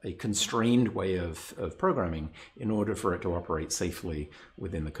constrained way of programming in order for it to operate safely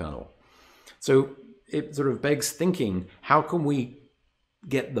within the kernel. So it sort of begs thinking, how can we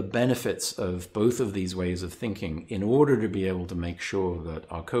get the benefits of both of these ways of thinking in order to be able to make sure that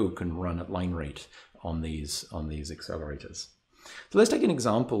our code can run at line rate on these accelerators? So let's take an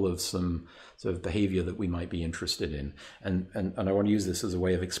example of some sort of behavior that we might be interested in. And I want to use this as a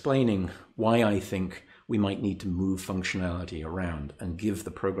way of explaining why I think we might need to move functionality around and give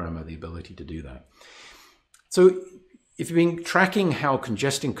the programmer the ability to do that. So if you've been tracking how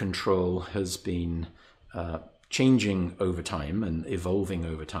congestion control has been changing over time and evolving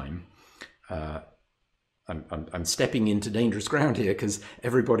over time, I'm stepping into dangerous ground here because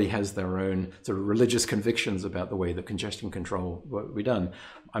everybody has their own sort of religious convictions about the way that congestion control will be done.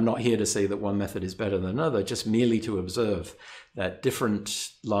 I'm not here to say that one method is better than another, just merely to observe that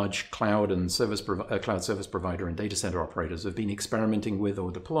different large cloud and cloud service provider and data center operators have been experimenting with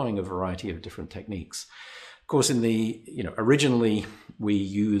or deploying a variety of different techniques. Of course, originally we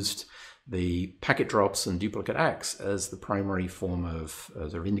used the packet drops and duplicate acts as the primary form of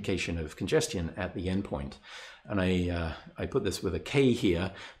sort of indication of congestion at the endpoint. And I put this with a K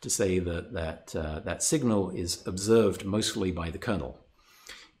here to say that signal is observed mostly by the kernel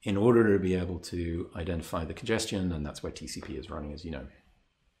in order to be able to identify the congestion, and that's where TCP is running, as you know.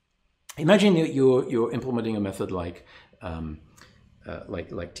 Imagine that you're implementing a method like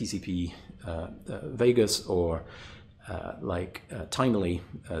TCP Vegas or Timely,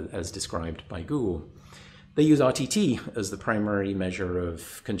 as described by Google. They use RTT as the primary measure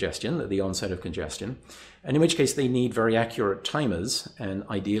of congestion, the onset of congestion, and in which case they need very accurate timers and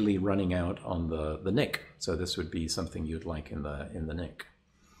ideally running out on the NIC. So this would be something you'd like in the NIC.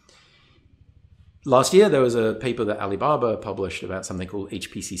 Last year, there was a paper that Alibaba published about something called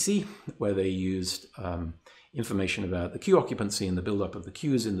HPCC, where they used information about the queue occupancy and the buildup of the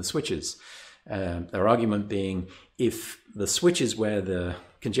queues in the switches. Their argument being, if the switch is where the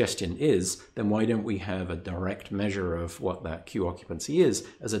congestion is, then why don't we have a direct measure of what that queue occupancy is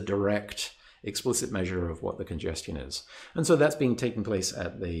as a direct, explicit measure of what the congestion is? And so that's being taken place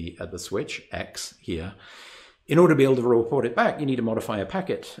at the switch X here. In order to be able to report it back, you need to modify a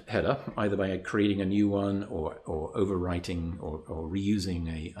packet header, either by creating a new one or overwriting or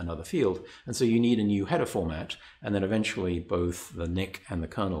reusing another field. And so you need a new header format, and then eventually both the NIC and the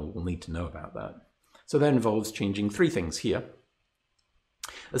kernel will need to know about that. So that involves changing three things here.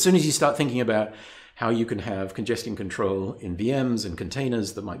 As soon as you start thinking about how you can have congestion control in VMs and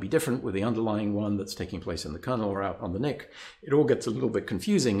containers that might be different with the underlying one that's taking place in the kernel or out on the NIC, it all gets a little bit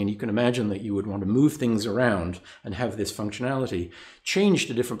confusing, and you can imagine that you would want to move things around and have this functionality change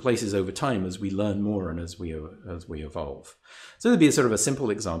to different places over time as we learn more and as we evolve. So there'd be a sort of a simple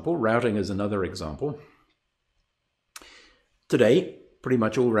example. Routing is another example. Today, pretty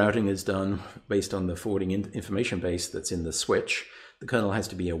much all routing is done based on the forwarding information base that's in the switch. The kernel has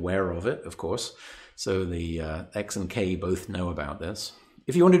to be aware of it, of course. So the X and K both know about this.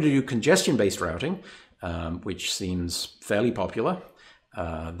 If you wanted to do congestion-based routing, which seems fairly popular,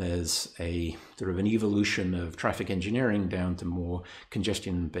 there's a sort of an evolution of traffic engineering down to more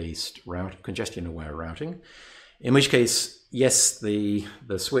congestion-based congestion-aware routing. In which case, yes, the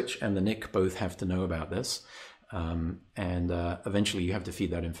switch and the NIC both have to know about this. Eventually you have to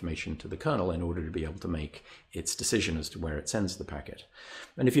feed that information to the kernel in order to be able to make its decision as to where it sends the packet.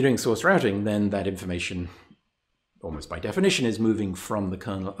 And if you're doing source routing, then that information, almost by definition, is moving from the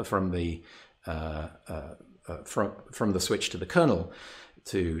kernel, from the switch to the kernel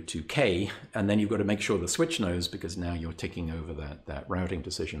to K, and then you've got to make sure the switch knows, because now you're taking over that routing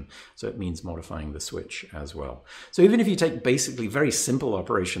decision. So it means modifying the switch as well. So even if you take basically very simple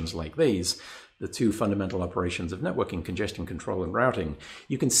operations like these, the two fundamental operations of networking, congestion control and routing,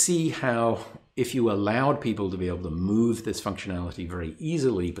 you can see how if you allowed people to be able to move this functionality very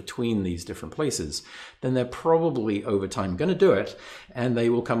easily between these different places, then they're probably over time going to do it, and they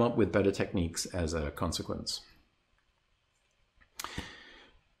will come up with better techniques as a consequence.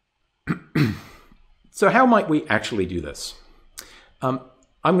 So how might we actually do this?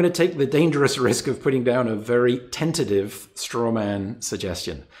 I'm going to take the dangerous risk of putting down a very tentative straw man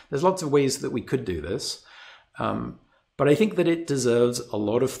suggestion. There's lots of ways that we could do this, but I think that it deserves a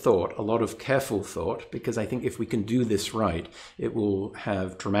lot of thought, a lot of careful thought, because I think if we can do this right, it will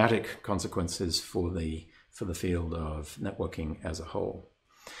have dramatic consequences for the field of networking as a whole.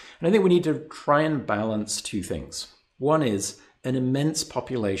 And I think we need to try and balance two things. One is an immense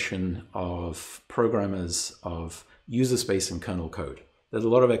population of programmers of user space and kernel code. There's a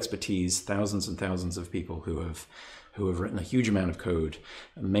lot of expertise, thousands and thousands of people who have written a huge amount of code,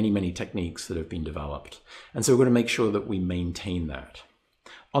 and many techniques that have been developed. And so we're going to make sure that we maintain that.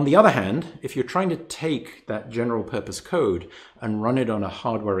 On the other hand, if you're trying to take that general purpose code and run it on a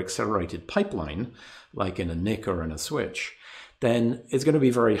hardware accelerated pipeline, like in a NIC or in a switch, then it's going to be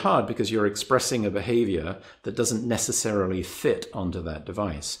very hard, because you're expressing a behavior that doesn't necessarily fit onto that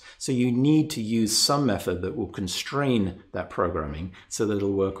device. So you need to use some method that will constrain that programming so that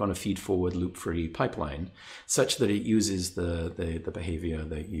it'll work on a feed-forward loop-free pipeline, such that it uses the behavior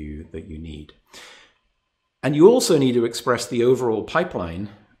that you need. And you also need to express the overall pipeline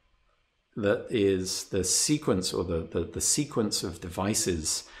that is the sequence, or the sequence of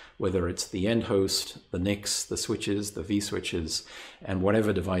devices, whether it's the end host, the NICs, the switches, the vSwitches, and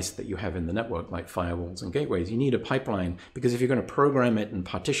whatever device that you have in the network, like firewalls and gateways. You need a pipeline, because if you're going to program it and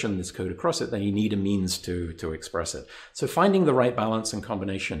partition this code across it, then you need a means to express it. So finding the right balance and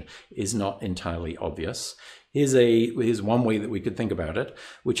combination is not entirely obvious. Here's one way that we could think about it,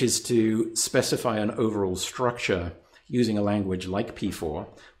 which is to specify an overall structure using a language like P4,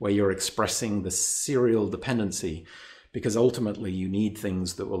 where you're expressing the serial dependency, because ultimately you need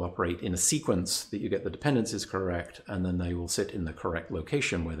things that will operate in a sequence that you get the dependencies correct, and then they will sit in the correct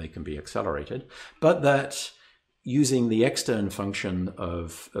location where they can be accelerated. But that using the extern function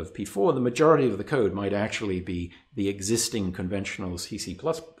of P4, the majority of the code might actually be the existing conventional C, C++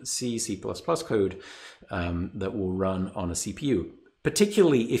 code that will run on a CPU,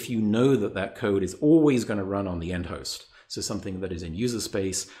 particularly if you know that that code is always going to run on the end host. So something that is in user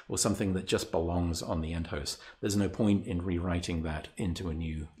space, or something that just belongs on the end host. There's no point in rewriting that into a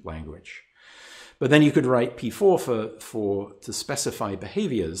new language. But then you could write P4 to specify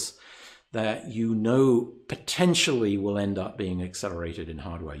behaviors that you know potentially will end up being accelerated in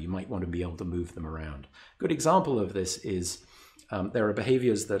hardware. You might want to be able to move them around. A good example of this is there are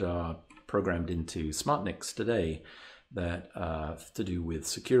behaviors that are programmed into SmartNICs today that have to do with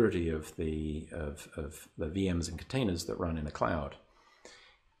security of the VMs and containers that run in a cloud.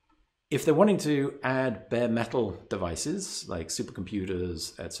 If they're wanting to add bare metal devices like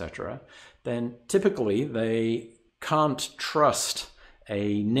supercomputers, etc., then typically they can't trust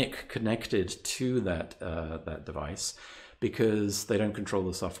a NIC connected to that device, because they don't control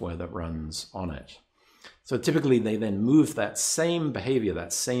the software that runs on it. So typically they then move that same behavior,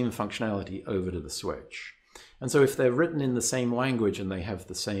 that same functionality over to the switch. And so if they're written in the same language and they have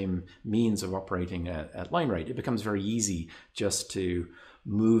the same means of operating at line rate, it becomes very easy just to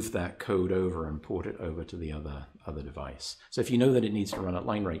move that code over and port it over to the other device. So if you know that it needs to run at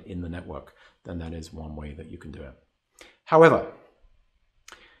line rate in the network, then that is one way that you can do it. However,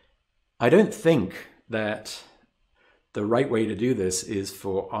 I don't think that the right way to do this is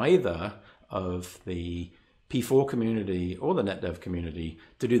for either of the P4 community or the Netdev community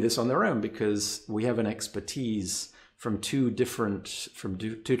to do this on their own, because we have an expertise from two different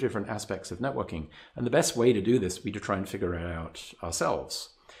aspects of networking. And the best way to do this would be to try and figure it out ourselves.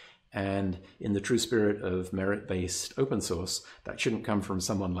 And in the true spirit of merit-based open source, that shouldn't come from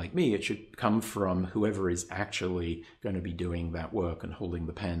someone like me. It should come from whoever is actually going to be doing that work and holding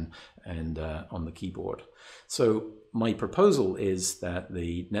the pen and on the keyboard. So my proposal is that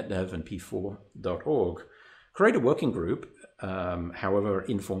the Netdev and p4.org create a working group, however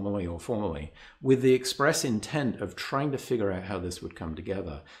informally or formally, with the express intent of trying to figure out how this would come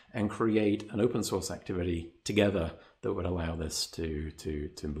together and create an open source activity together that would allow this to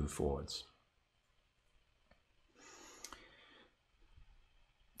move forwards.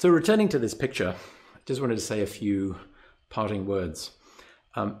 So returning to this picture, I just wanted to say a few parting words.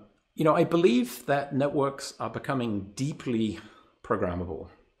 I believe that networks are becoming deeply programmable.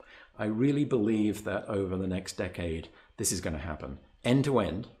 I really believe that over the next decade, this is going to happen end to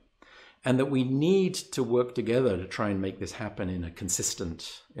end, and that we need to work together to try and make this happen in a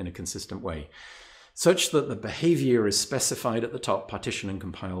consistent way, such that the behavior is specified at the top, partitioned and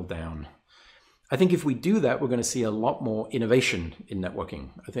compiled down. I think if we do that, we're going to see a lot more innovation in networking.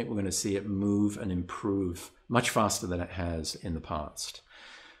 I think we're going to see it move and improve much faster than it has in the past.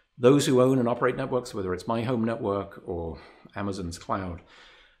 Those who own and operate networks, whether it's my home network or Amazon's cloud,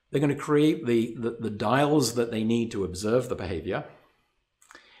 they're going to create the dials that they need to observe the behavior,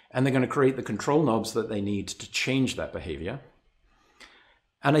 and they're going to create the control knobs that they need to change that behavior.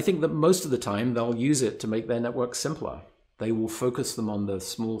 And I think that most of the time they'll use it to make their network simpler. They will focus them on the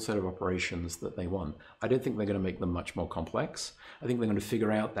small set of operations that they want. I don't think they're going to make them much more complex. I think they're going to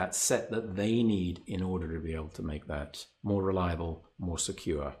figure out that set that they need in order to be able to make that more reliable, more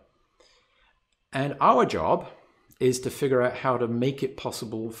secure. And our job is to figure out how to make it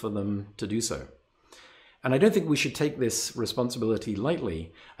possible for them to do so. And I don't think we should take this responsibility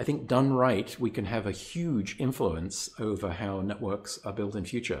lightly. I think done right, we can have a huge influence over how networks are built in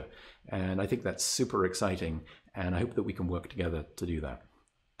future. And I think that's super exciting. And I hope that we can work together to do that.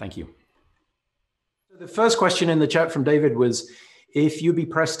 Thank you. The first question in the chat from David was, if you'd be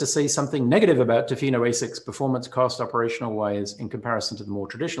pressed to say something negative about Tofino ASICs, performance, cost, operational wise, in comparison to the more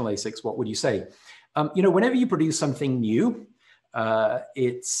traditional ASICs, what would you say? Whenever you produce something new,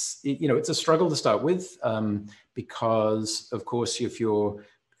 it's a struggle to start with, because of course, if you're,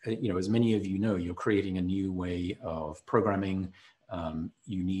 as many of you know, you're creating a new way of programming.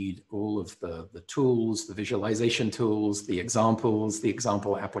 You need all of the tools, the visualization tools, the examples, the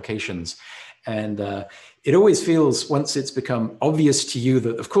example applications. And it always feels, once it's become obvious to you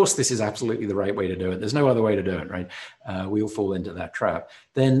that, of course, this is absolutely the right way to do it, there's no other way to do it, right? We all fall into that trap.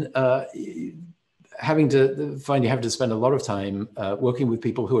 Then having to spend a lot of time working with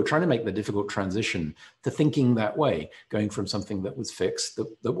people who are trying to make the difficult transition to thinking that way, going from something that was fixed,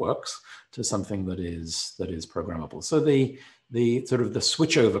 that works, to something that is programmable. So the sort of the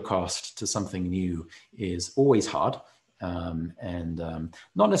switchover cost to something new is always hard,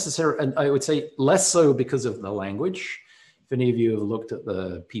 not necessarily, and I would say less so because of the language. If any of you have looked at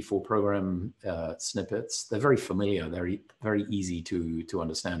the P4 program snippets, they're very familiar. They're very easy to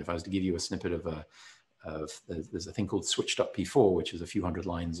understand. If I was to give you a snippet there's a thing called switch.p4, which is a few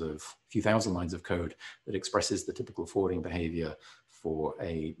thousand lines of code that expresses the typical forwarding behavior for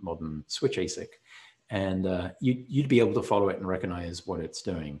a modern switch ASIC. And you'd be able to follow it and recognize what it's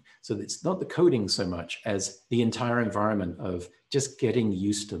doing. So it's not the coding so much as the entire environment of just getting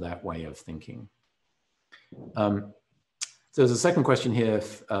used to that way of thinking. So there's a second question here.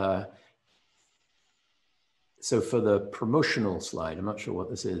 So for the promotional slide, I'm not sure what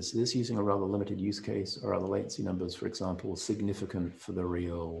this is. Is this using a rather limited use case, or are the latency numbers, for example, significant for the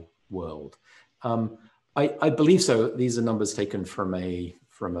real world? I believe so. These are numbers taken from a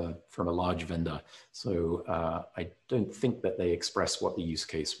large vendor. So I don't think that they express what the use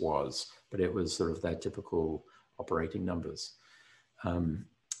case was, but it was sort of their typical operating numbers.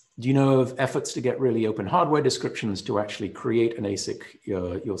 Do you know of efforts to get really open hardware descriptions to actually create an ASIC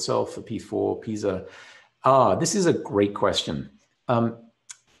yourself for P4, PISA? This is a great question.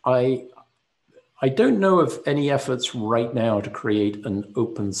 I don't know of any efforts right now to create an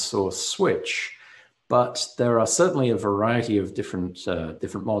open source switch, But there are certainly a variety of different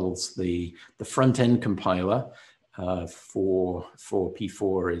models. The front end compiler for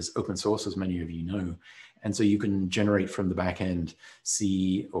P4 is open source, as many of you know, and so you can generate from the back end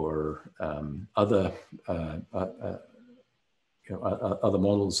C or other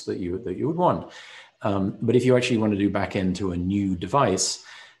models that you would want. But if you actually want to do back end to a new device,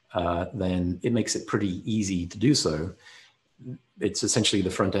 then it makes it pretty easy to do so. It's essentially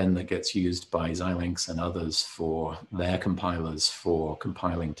the front end that gets used by Xilinx and others for their compilers for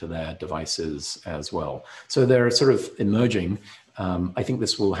compiling to their devices as well. So they're sort of emerging. I think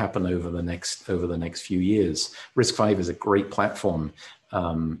this will happen over the next few years. RISC-V is a great platform.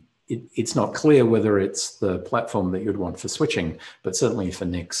 It's not clear whether it's the platform that you'd want for switching, but certainly for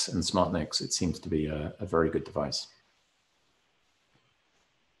NICs and smart NICs, it seems to be a very good device.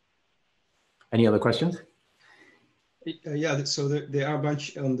 Any other questions? Yeah, so there are a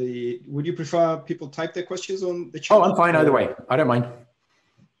bunch on the, would you prefer people type their questions on the chat? Oh, I'm fine either way. I don't mind.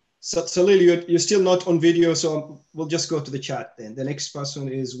 So Salil, you're still not on video, so we'll just go to the chat then. The next person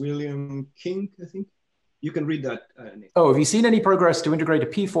is William King, I think. You can read that, Nick. Oh, have you seen any progress to integrate a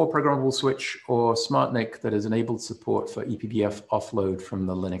P4 programmable switch or smart NIC that has enabled support for ePBF offload from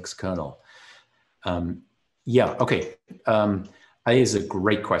the Linux kernel? Yeah, okay. That is a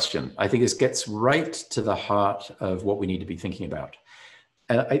great question. I think this gets right to the heart of what we need to be thinking about.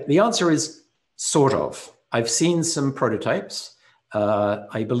 The answer is sort of. I've seen some prototypes.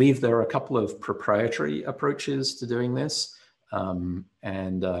 I believe there are a couple of proprietary approaches to doing this.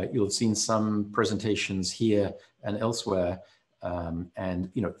 And you'll have seen some presentations here and elsewhere.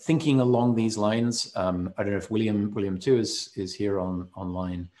 And thinking along these lines, I don't know if William too is here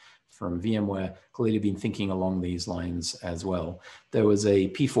online from VMware, clearly been thinking along these lines as well. There was a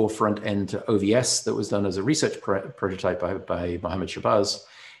P4 front end to OVS that was done as a research prototype by Mohammed Shabazz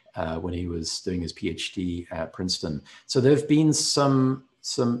when he was doing his PhD at Princeton. So there have been some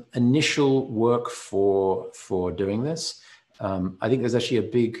initial work for doing this. I think there's actually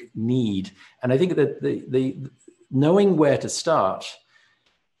a big need, and I think that the knowing where to start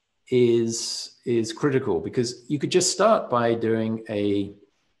is critical, because you could just start by doing a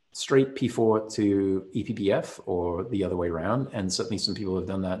straight P4 to ePBF or the other way around, and certainly some people have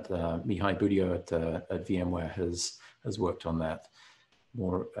done that. Mihai Budio at VMware has worked on that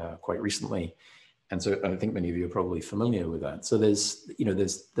more quite recently. And so I think many of you are probably familiar with that. So there's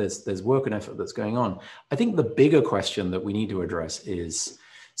work and effort that's going on. I think the bigger question that we need to address is,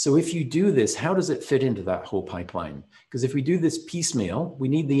 so if you do this, how does it fit into that whole pipeline? Because if we do this piecemeal, we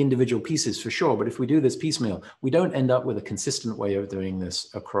need the individual pieces for sure. But if we do this piecemeal, we don't end up with a consistent way of doing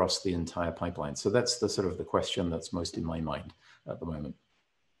this across the entire pipeline. So that's the sort of the question that's most in my mind at the moment.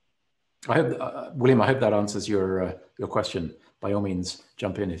 I hope, William, I hope that answers your question. By all means,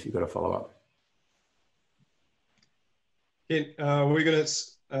 jump in if you've got a follow-up. Okay, we're going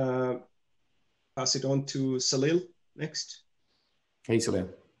to pass it on to Salil next. Hey, Salil.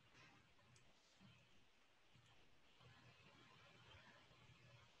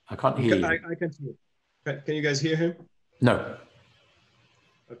 I can't hear you. I can't hear you. Can you guys hear him? No.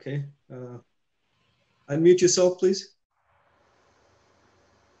 Okay. Unmute yourself, please.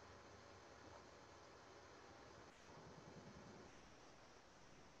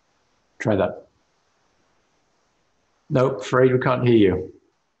 Try that. No, afraid we can't hear you.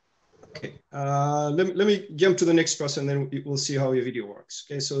 Okay. Let me jump to the next person, then we'll see how your video works.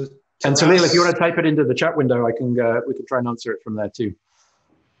 Okay. So. And Salil, if you want to type it into the chat window, we can try and answer it from there too.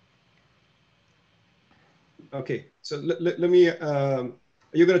 Okay, so let me, are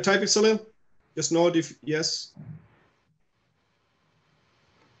you going to type it, Salil? Just nod if yes.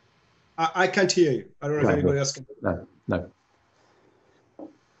 I can't hear you. I don't know if anybody else can. No.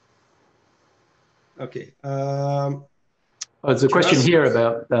 Okay. There's a question here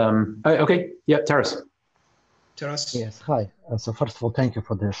about, okay, yeah, Taras. Taras. Yes, hi. So first of all, thank you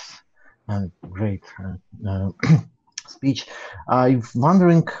for this great speech. I'm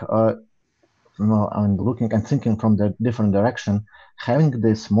wondering, I'm looking and thinking from the different direction, having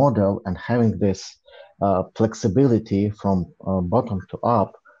this model and having this flexibility from bottom to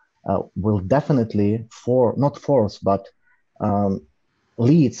up will definitely not force, but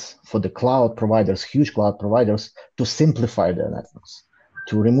leads for the cloud providers, huge cloud providers, to simplify their networks,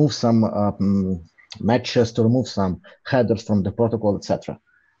 to remove some matches, to remove some headers from the protocol, etc.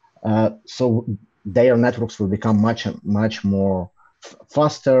 So their networks will become much more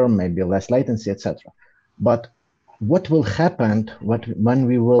faster, maybe less latency, etc. But what will happen when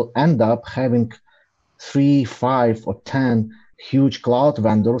we will end up having 3, 5, or 10 huge cloud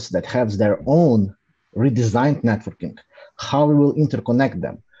vendors that have their own redesigned networking? How we will interconnect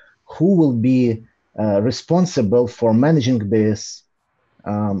them? Who will be responsible for managing this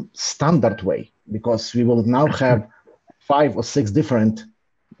standard way, because we will now have 5 or 6 different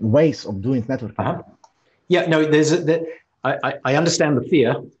ways of doing networking. Yeah, no, I understand the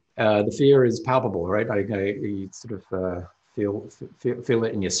fear. The fear is palpable, right? You sort of feel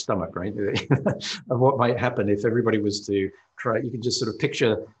it in your stomach, right? Of what might happen if everybody was to try. You can just sort of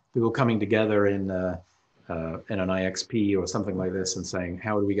picture people coming together in an IXP or something like this and saying,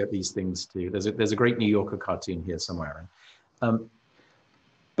 how do we get these things to, there's a great New Yorker cartoon here somewhere.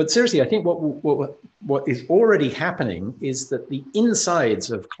 But seriously, I think what is already happening is that the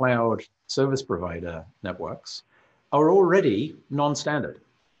insides of cloud service provider networks are already non-standard.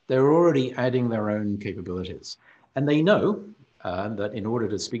 They're already adding their own capabilities. And they know that in order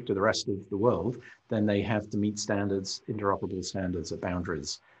to speak to the rest of the world, then they have to meet standards, interoperable standards at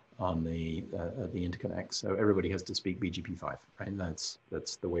boundaries on the interconnect. So everybody has to speak BGP5, right? And that's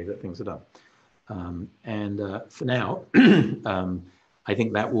the way that things are done. For now, I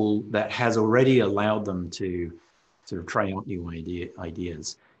think that has already allowed them to sort of try out new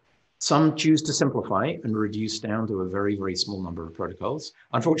ideas. Some choose to simplify and reduce down to a very, very small number of protocols.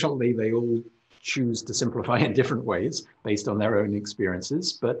 Unfortunately, they all choose to simplify in different ways based on their own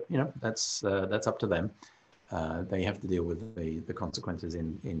experiences, but that's up to them. They have to deal with the consequences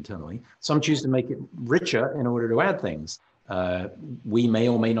internally. Some choose to make it richer in order to add things. We may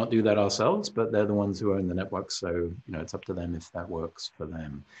or may not do that ourselves, but they're the ones who own the network, so it's up to them if that works for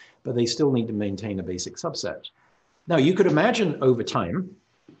them. But they still need to maintain a basic subset. Now, you could imagine over time,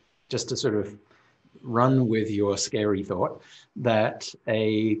 just to sort of run with your scary thought, that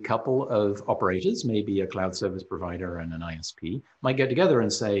a couple of operators, maybe a cloud service provider and an ISP, might get together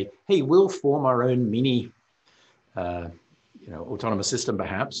and say, hey, we'll form our own mini autonomous system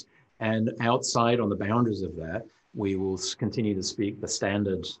perhaps, and outside on the boundaries of that, we will continue to speak the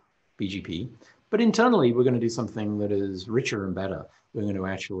standard BGP, but internally we're going to do something that is richer and better. We're going to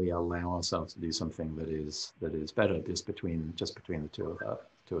actually allow ourselves to do something that is better just between the two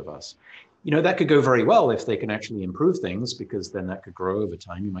of us. That could go very well if they can actually improve things, because then that could grow over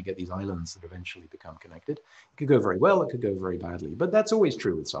time. You might get these islands that eventually become connected. It could go very well, it could go very badly, but that's always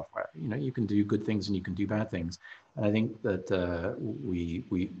true with software. You can do good things and you can do bad things. And I think that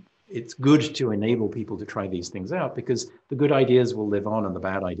it's good to enable people to try these things out, because the good ideas will live on and the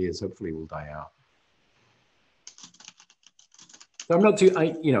bad ideas hopefully will die out. So I'm not too,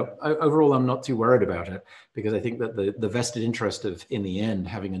 overall, I'm not too worried about it, because I think that the vested interest of, in the end,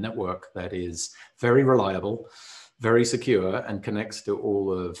 having a network that is very reliable, very secure, and connects to all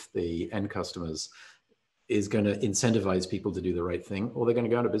of the end customers is going to incentivize people to do the right thing, or they're going to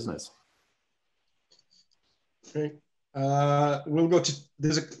go out of business. Okay. We'll go to,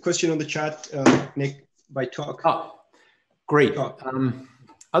 there's a question on the chat, Nick, by Talk. Great.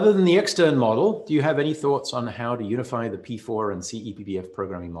 Other than the extern model, do you have any thoughts on how to unify the P4 and CEBPF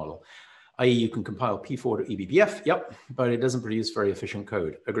programming model? i.e. you can compile P4 to eBPF, yep, but it doesn't produce very efficient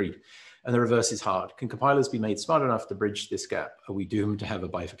code, agreed. And the reverse is hard. Can compilers be made smart enough to bridge this gap? Are we doomed to have a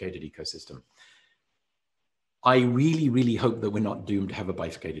bifurcated ecosystem? I really, really hope that we're not doomed to have a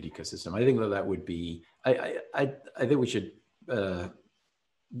bifurcated ecosystem. I think that would be, I think we should,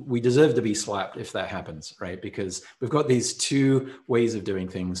 we deserve to be slapped if that happens, right? Because we've got these two ways of doing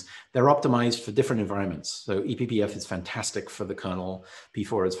things. They're optimized for different environments. So eBPF is fantastic for the kernel.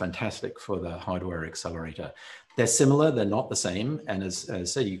 P4 is fantastic for the hardware accelerator. They're similar, they're not the same. And as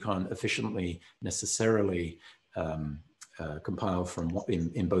said, you can't efficiently necessarily compile from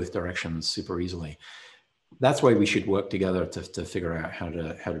in both directions super easily. That's why we should work together to figure out how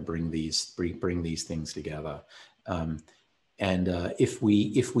to bring these things together. If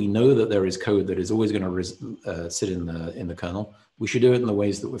we know that there is code that is always going to sit in the kernel, we should do it in the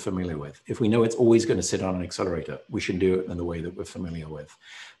ways that we're familiar with. If we know it's always going to sit on an accelerator, we should do it in the way that we're familiar with.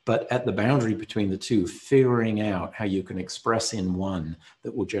 But at the boundary between the two, figuring out how you can express in one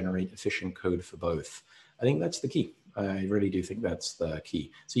that will generate efficient code for both, I think that's the key. I really do think that's the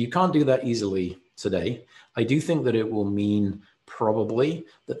key. So you can't do that easily today. I do think that it will mean probably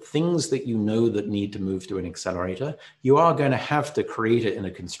that things that you know that need to move to an accelerator, you are going to have to create it in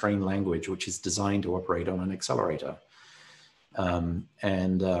a constrained language, which is designed to operate on an accelerator.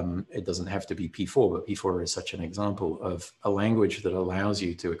 It doesn't have to be P4, but P4 is such an example of a language that allows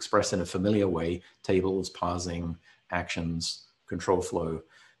you to express in a familiar way, tables, parsing, actions, control flow,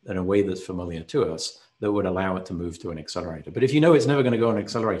 in a way that's familiar to us, that would allow it to move to an accelerator. But if you know it's never going to go on an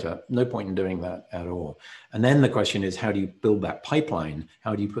accelerator, no point in doing that at all. And then the question is, how do you build that pipeline?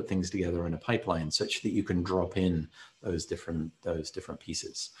 How do you put things together in a pipeline such that you can drop in those different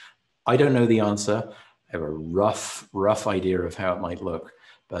pieces? I don't know the answer. I have a rough idea of how it might look,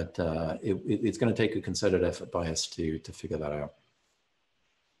 but it's going to take a concerted effort by us to figure that out.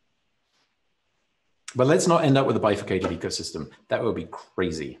 But let's not end up with a bifurcated ecosystem. That would be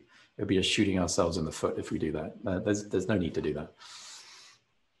crazy. It would be just shooting ourselves in the foot if we do that. There's no need to do that.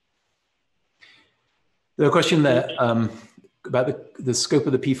 There's a question there about the scope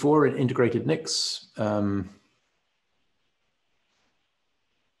of the P4 in integrated NICs.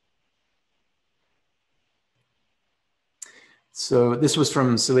 So this was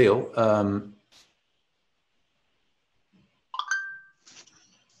from Salil.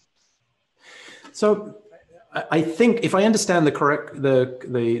 So I think if I understand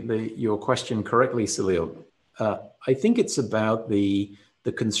your question correctly, Salil, I think it's about the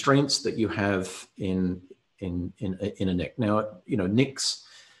constraints that you have in a NIC. Now, NICs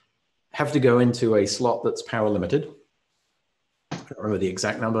have to go into a slot that's power limited. I don't remember the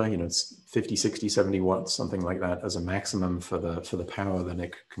exact number, it's 50, 60, 70 watts, something like that as a maximum for the power the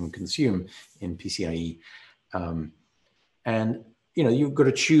NIC can consume in PCIe. And you've got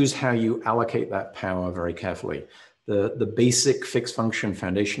to choose how you allocate that power very carefully. The basic fixed function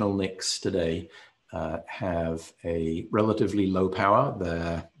foundational NICs today have a relatively low power.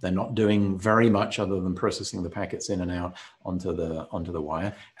 They're not doing very much other than processing the packets in and out onto the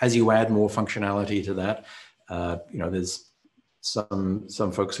wire. As you add more functionality to that, there's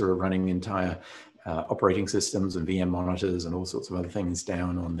some folks who are running entire operating systems and VM monitors and all sorts of other things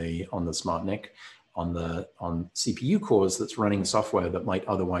down on the smart NIC on CPU cores that's running software that might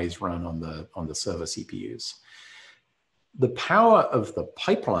otherwise run on the server CPUs. The power of the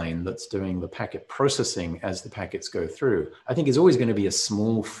pipeline that's doing the packet processing as the packets go through, I think is always going to be a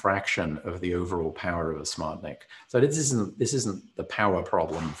small fraction of the overall power of a smart NIC. So this isn't the power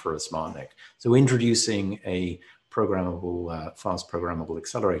problem for a smart NIC. So introducing a programmable, fast programmable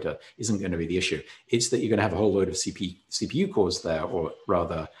accelerator isn't going to be the issue. It's that you're going to have a whole load of CPU cores there, or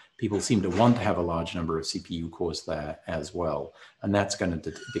rather, people seem to want to have a large number of CPU cores there as well. And that's going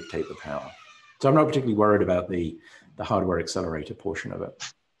to dictate the power. So I'm not particularly worried about the hardware accelerator portion of it.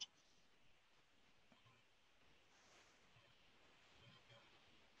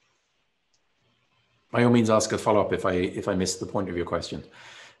 By all means, ask a follow-up if I missed the point of your question.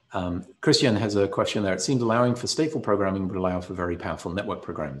 Christian has a question there. It seems allowing for stateful programming would allow for very powerful network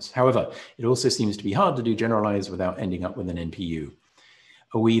programs. However, it also seems to be hard to do generalized without ending up with an NPU.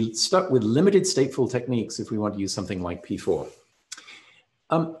 Are we stuck with limited stateful techniques if we want to use something like P4?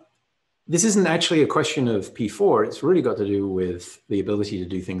 This isn't actually a question of P4. It's really got to do with the ability to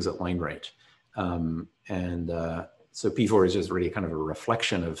do things at line rate. So P4 is just really kind of a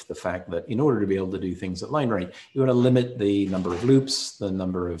reflection of the fact that in order to be able to do things at line rate, you want to limit the number of loops, the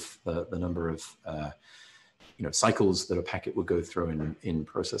number of cycles that a packet would go through in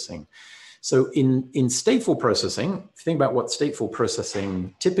processing. So in stateful processing, if you think about what stateful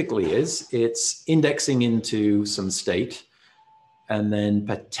processing typically is, it's indexing into some state and then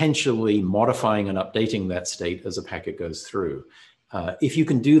potentially modifying and updating that state as a packet goes through. If you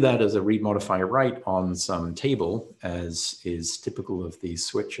can do that as a read, modify, write on some table, as is typical of these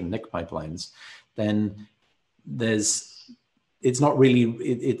switch and NIC pipelines, then it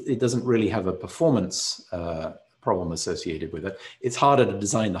doesn't really have a performance problem associated with it. It's harder to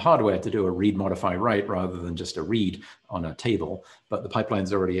design the hardware to do a read, modify, write rather than just a read on a table, but the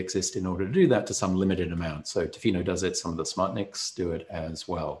pipelines already exist in order to do that to some limited amount. So Tofino does it, some of the smart NICs do it as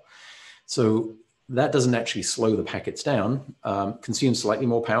well. So that doesn't actually slow the packets down, consumes slightly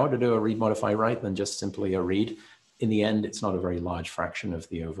more power to do a read, modify, write than just simply a read. In the end, it's not a very large fraction of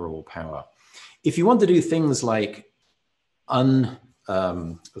the overall power. If you want to do things like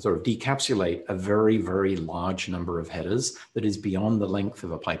sort of decapsulate a very, very large number of headers that is beyond the length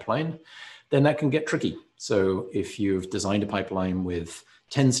of a pipeline, then that can get tricky. So if you've designed a pipeline with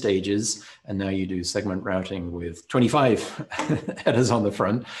 10 stages and now you do segment routing with 25 headers on the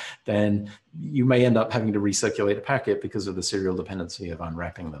front, then you may end up having to recirculate a packet because of the serial dependency of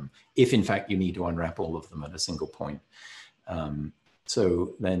unwrapping them, if in fact you need to unwrap all of them at a single point. But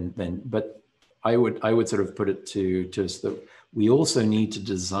I would sort of put it to just that we also need to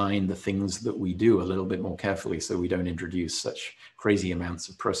design the things that we do a little bit more carefully so we don't introduce such crazy amounts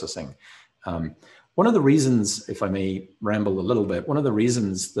of processing. One of the reasons, if I may ramble a little bit, one of the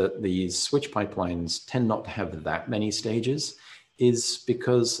reasons that these switch pipelines tend not to have that many stages is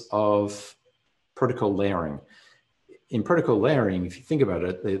because of protocol layering. In protocol layering, if you think about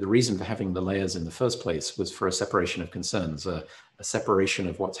it, the reason for having the layers in the first place was for a separation of concerns, a separation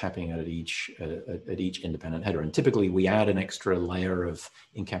of what's happening at each independent header. And typically we add an extra layer of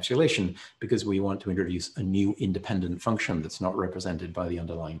encapsulation because we want to introduce a new independent function that's not represented by the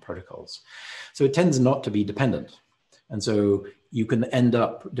underlying protocols. So it tends not to be dependent. And so you can end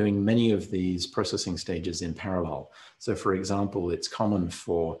up doing many of these processing stages in parallel. So for example, it's common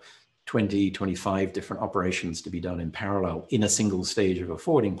for 20, 25 different operations to be done in parallel in a single stage of a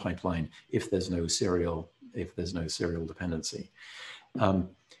forwarding pipeline if there's no serial dependency.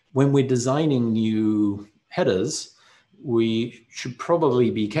 When we're designing new headers, we should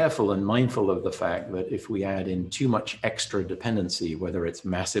probably be careful and mindful of the fact that if we add in too much extra dependency, whether it's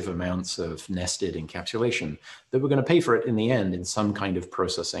massive amounts of nested encapsulation, that we're going to pay for it in the end in some kind of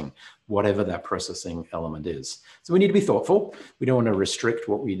processing, whatever that processing element is. So we need to be thoughtful. We don't want to restrict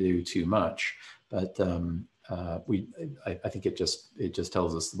what we do too much, but I think it just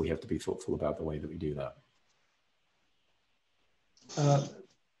tells us that we have to be thoughtful about the way that we do that.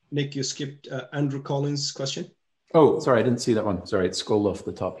 Nick, you skipped Andrew Collins' question. Oh, sorry, I didn't see that one. Sorry, it scrolled off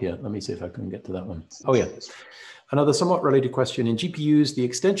the top here. Let me see if I can get to that one. Oh, yeah. Another somewhat related question. In GPUs, the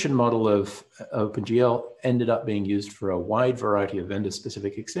extension model of OpenGL ended up being used for a wide variety of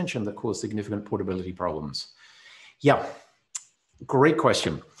vendor-specific extension that caused significant portability problems. Yeah, great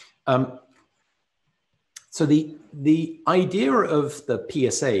question. So the idea of the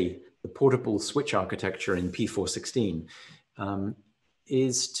PSA, the portable switch architecture in P416,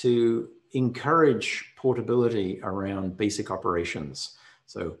 is to encourage portability around basic operations.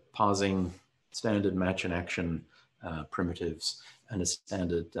 So parsing standard match and action primitives and a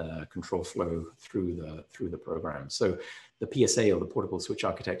standard control flow through the program. So the PSA, or the portable switch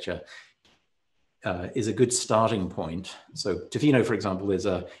architecture, is a good starting point. So Tofino, for example, is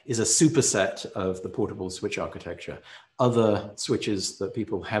a superset of the portable switch architecture. Other switches that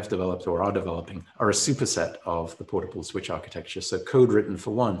people have developed or are developing are a superset of the portable switch architecture. So code written for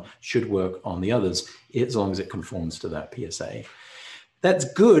one should work on the others as long as it conforms to that PSA. That's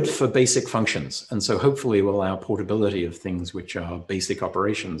good for basic functions. And so hopefully will allow portability of things which are basic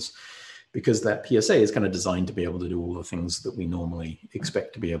operations, because that PSA is kind of designed to be able to do all the things that we normally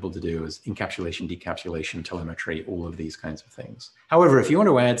expect to be able to do, as encapsulation, decapsulation, telemetry, all of these kinds of things. However, if you want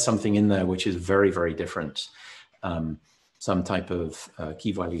to add something in there which is very, very different, some type of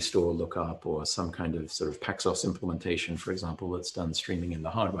key value store lookup, or some kind of sort of Paxos implementation, for example, that's done streaming in the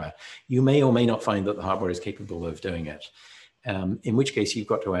hardware, you may or may not find that the hardware is capable of doing it. In which case you've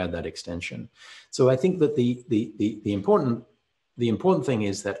got to add that extension. So I think that the important thing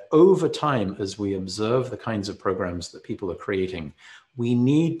is that over time, as we observe the kinds of programs that people are creating, we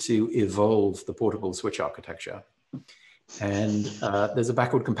need to evolve the portable switch architecture. And there's a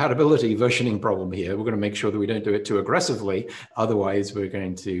backward compatibility versioning problem here. We're going to make sure that we don't do it too aggressively. Otherwise, we're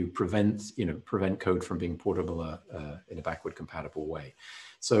going to prevent code from being portable in a backward compatible way.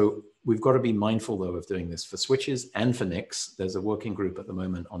 So we've got to be mindful, though, of doing this for switches and for NICs. There's a working group at the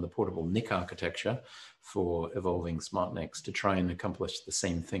moment on the portable NIC architecture for evolving smart NICs to try and accomplish the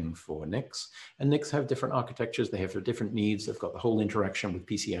same thing for NICs. And NICs have different architectures. They have different needs. They've got the whole interaction with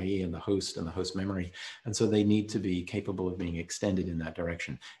PCIe and the host memory. And so they need to be capable of being extended in that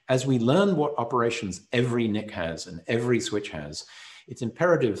direction. As we learn what operations every NIC has and every switch has, it's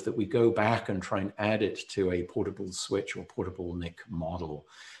imperative that we go back and try and add it to a portable switch or portable NIC model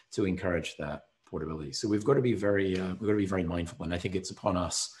to encourage that portability. So we've got to be very mindful, and I think it's upon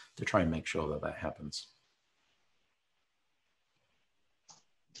us to try and make sure that that happens.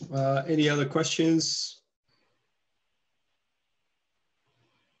 Any other questions?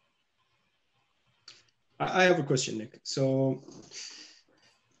 I have a question, Nick. So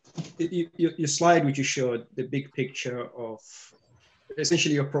your slide which you showed, the big picture of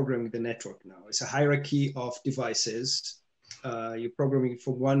essentially you're programming the network now. It's a hierarchy of devices. You're programming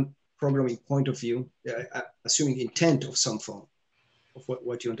from one programming point of view, assuming intent of some form of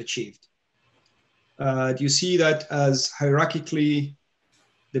what you want achieved. Do you see that as hierarchically,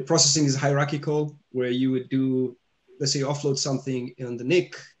 the processing is hierarchical, where you would do, let's say, offload something in the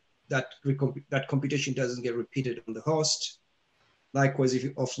NIC, that computation doesn't get repeated on the host. Likewise, if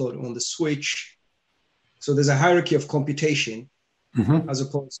you offload on the switch. So there's a hierarchy of computation, as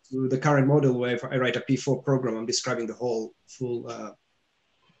opposed to the current model where if I write a P4 program, I'm describing the whole full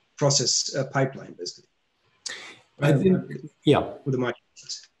process pipeline, basically. I think, yeah. With the margin.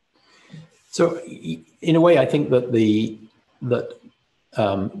 So in a way, I think that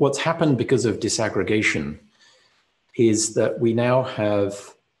what's happened because of disaggregation is that we now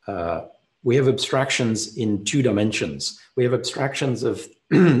have abstractions in 2 dimensions. We have abstractions of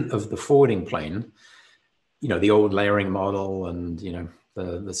of the forwarding plane, the old layering model and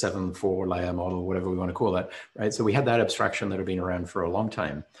the 7.4 layer model, whatever we want to call it, right? So we had that abstraction that had been around for a long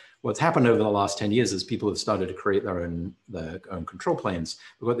time. What's happened over the last 10 years is people have started to create their own control planes.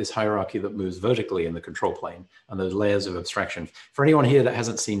 We've got this hierarchy that moves vertically in the control plane and those layers of abstraction. For anyone here that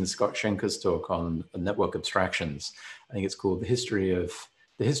hasn't seen Scott Schenker's talk on network abstractions, I think it's called The History of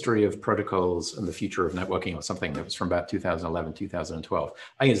Protocols and the Future of Networking or something. That was from about 2011, 2012.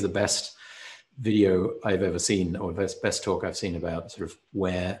 I think it's the best video I've ever seen, or best talk I've seen about sort of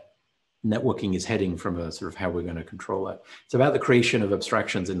where networking is heading from a sort of how we're going to control it. It's about the creation of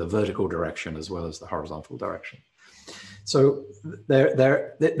abstractions in the vertical direction as well as the horizontal direction. So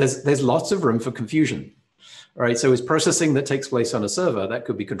there's lots of room for confusion. All right, so it's processing that takes place on a server. That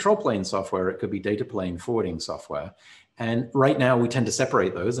could be control plane software. It could be data plane forwarding software. And right now we tend to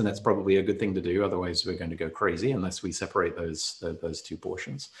separate those, and that's probably a good thing to do. Otherwise we're going to go crazy unless we separate those two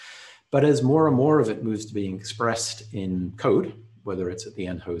portions. But as more and more of it moves to being expressed in code, whether it's at the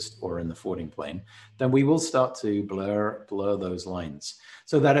end host or in the forwarding plane, then we will start to blur those lines.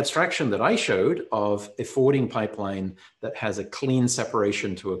 So that abstraction that I showed of a forwarding pipeline that has a clean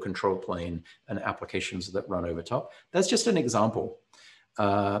separation to a control plane and applications that run over top, that's just an example.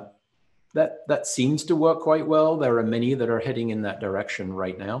 That seems to work quite well. There are many that are heading in that direction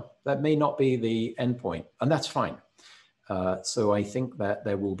right now. That may not be the endpoint, and that's fine. So I think that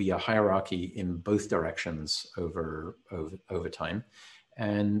there will be a hierarchy in both directions over time.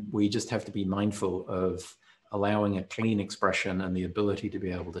 And we just have to be mindful of allowing a clean expression and the ability to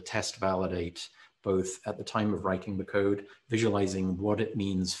be able to test, validate, both at the time of writing the code, visualizing what it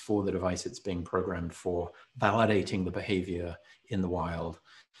means for the device it's being programmed for, validating the behavior in the wild.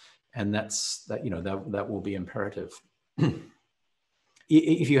 And that will be imperative.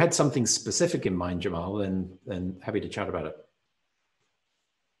 If you had something specific in mind, Jamal, then happy to chat about it.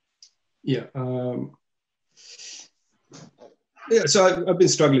 Yeah. So I've been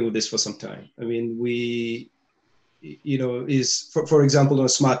struggling with this for some time. I mean, for example, on a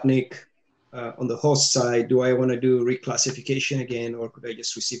smart NIC, on the host side, do I want to do reclassification again, or could I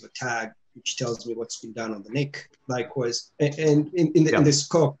just receive a tag which tells me what's been done on the NIC? Likewise, and in the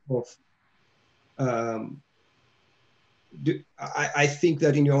scope of I think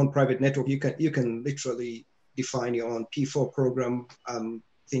that in your own private network, you can literally define your own P4 program. I'm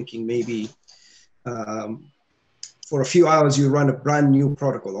thinking maybe for a few hours you run a brand new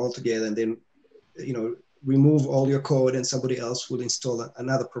protocol altogether, and then remove all your code, and somebody else will install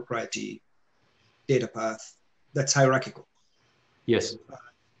another proprietary data path that's hierarchical. Yes.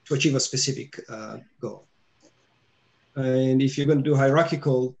 To achieve a specific goal. And if you're going to do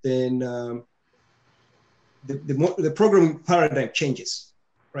hierarchical, then the programming paradigm changes,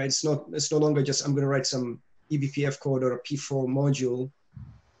 right? It's no longer just I'm going to write some eBPF code or a P4 module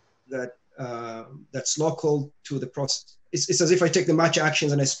that's local to the process. It's as if I take the match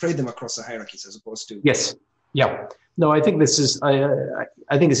actions and I spread them across the hierarchies as opposed to. Yes. Yeah. No, I think this is. I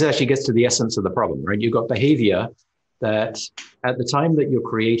think this actually gets to the essence of the problem, right? You've got behavior that at the time that you're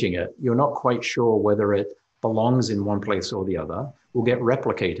creating it, you're not quite sure whether it belongs in one place or the other, will get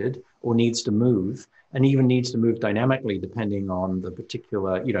replicated or needs to move, and even needs to move dynamically depending on the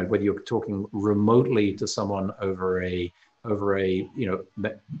particular, whether you're talking remotely to someone over a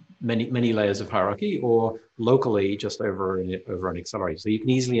many layers of hierarchy, or locally just over an accelerator. So you can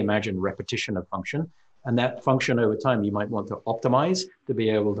easily imagine repetition of function. And that function over time, you might want to optimize to be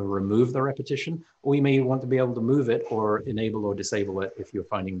able to remove the repetition, or you may want to be able to move it or enable or disable it if you're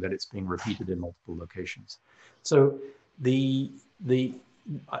finding that it's being repeated in multiple locations. So we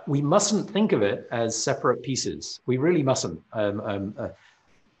mustn't think of it as separate pieces. We really mustn't. I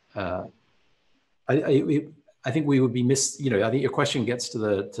think we would be I think your question gets to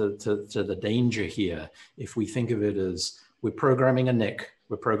the danger here if we think of it as we're programming a NIC,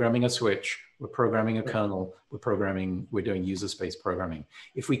 we're programming a switch, we're programming a kernel, we're doing user space programming.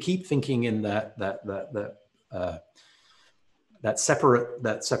 If we keep thinking in that separate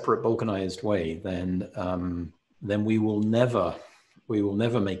balkanized way, then we will never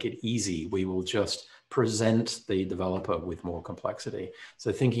make it easy. We will just present the developer with more complexity.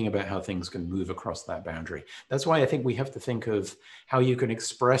 So thinking about how things can move across that boundary. That's why I think we have to think of how you can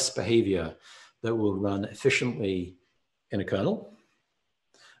express behavior that will run efficiently in a kernel,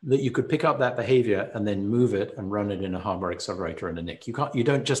 that you could pick up that behavior and then move it and run it in a hardware accelerator in a NIC. You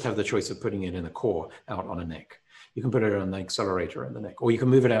don't just have the choice of putting it in a core out on a NIC. You can put it on the accelerator in the NIC, or you can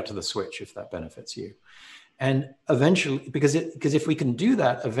move it out to the switch if that benefits you. And eventually, because if we can do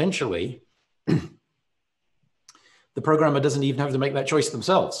that, eventually, the programmer doesn't even have to make that choice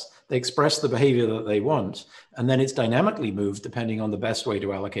themselves. They express the behavior that they want, and then it's dynamically moved depending on the best way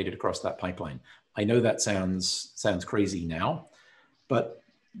to allocate it across that pipeline. I know that sounds crazy now, But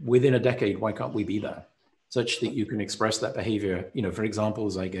within a decade, why can't we be there? Such that you can express that behavior, for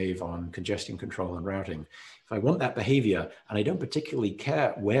examples I gave on congestion control and routing. If I want that behavior, and I don't particularly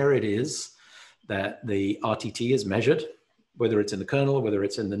care where it is that the RTT is measured, whether it's in the kernel, whether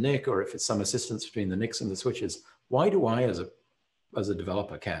it's in the NIC, or if it's some assistance between the NICs and the switches, why do I, as a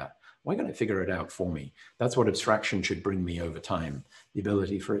developer, care? Why can't it figure it out for me? That's what abstraction should bring me over time, the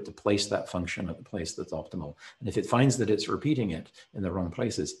ability for it to place that function at the place that's optimal. And if it finds that it's repeating it in the wrong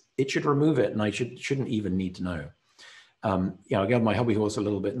places, it should remove it, and I shouldn't even need to know. I'll get on my hobby horse a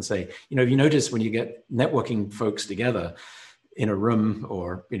little bit and say, if you notice when you get networking folks together in a room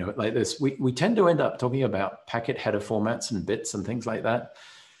or, like this, we tend to end up talking about packet header formats and bits and things like that.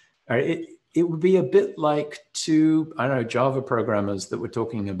 It would be a bit like two, Java programmers that were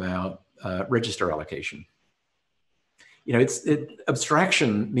talking about register allocation.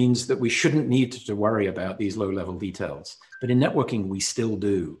 Abstraction means that we shouldn't need to worry about these low-level details, but in networking, we still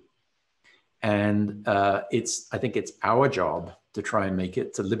do. And I think it's our job to try and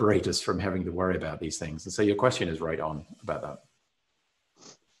to liberate us from having to worry about these things. And so your question is right on about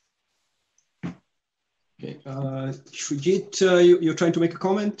that. Okay, Shrujit, you're trying to make a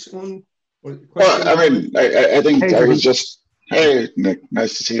comment on? Well, I think I was just, hey, Nick,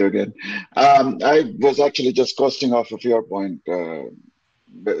 nice to see you again. I was actually just costing off of your point,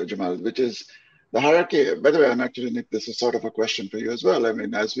 Jamal, which is the hierarchy. By the way, Nick, this is sort of a question for you as well.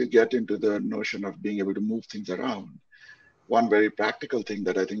 As we get into the notion of being able to move things around, one very practical thing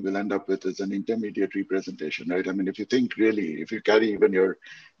that I think we'll end up with is an intermediate representation, right? If you think really, if you carry even your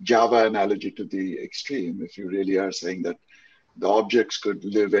Java analogy to the extreme, if you really are saying that the objects could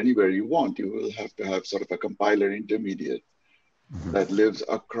live anywhere you want, you will have to have sort of a compiler intermediate that lives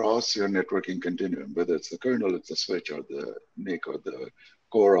across your networking continuum, whether it's the kernel, it's the switch, or the NIC, or the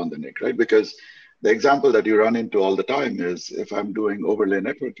core on the NIC, right? Because the example that you run into all the time is if I'm doing overlay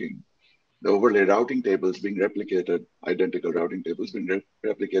networking, the overlay routing tables being replicated, identical routing tables being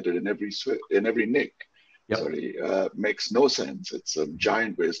replicated in every NIC, makes no sense. It's a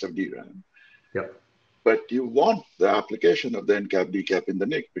giant waste of DRAM. Yep. But you want the application of the encap decap in the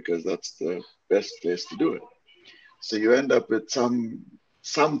NIC because that's the best place to do it. So you end up with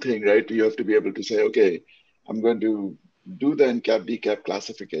something, right? You have to be able to say, okay, I'm going to do the encap decap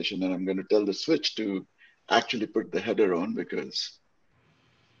classification, and I'm going to tell the switch to actually put the header on because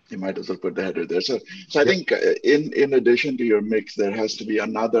you might as well put the header there. So I think in addition to your mix, there has to be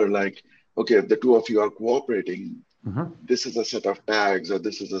another, like, okay, if the two of you are cooperating, this is a set of tags, or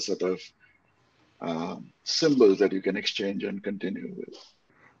this is a set of symbols that you can exchange and continue with.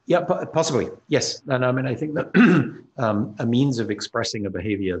 Yeah, possibly. Yes. And I think that a means of expressing a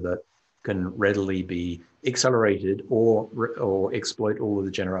behavior that can readily be accelerated or exploit all of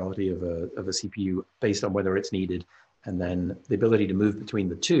the generality of a CPU based on whether it's needed, and then the ability to move between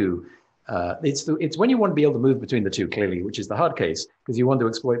the two. It's when you want to be able to move between the two, clearly, which is the hard case, because you want to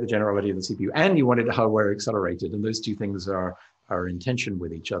exploit the generality of the CPU and you want it hardware accelerated, and those two things are in tension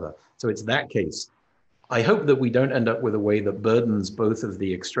with each other. So it's that case. I hope that we don't end up with a way that burdens both of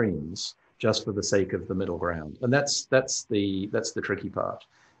the extremes just for the sake of the middle ground, and that's the tricky part.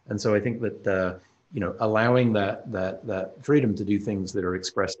 And so I think that allowing that freedom to do things that are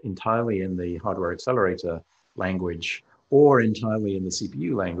expressed entirely in the hardware accelerator language or entirely in the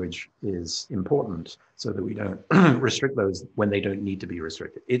CPU language is important, so that we don't restrict those when they don't need to be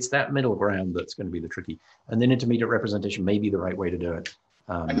restricted. It's that middle ground that's going to be the tricky, and then intermediate representation may be the right way to do it.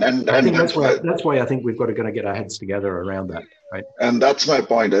 I think that's why I think we've got to get our heads together around that, right? And that's my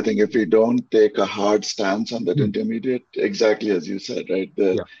point. I think if we don't take a hard stance on that intermediate, exactly as you said, right?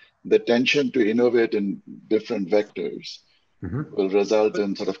 The tension to innovate in different vectors will result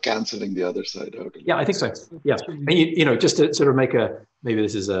in sort of canceling the other side out. Yeah, I think so. Yeah, and just to sort of make maybe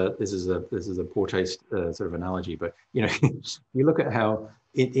this is a poor taste sort of analogy, but you look at how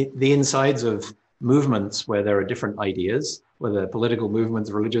the insides of movements where there are different ideas, whether political movements,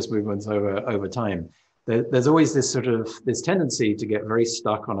 religious movements over time, there's always this tendency to get very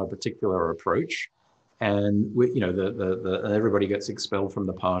stuck on a particular approach, and everybody gets expelled from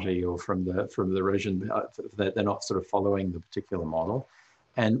the party or from the religion. They're not sort of following the particular model,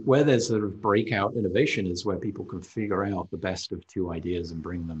 and where there's sort of breakout innovation is where people can figure out the best of two ideas and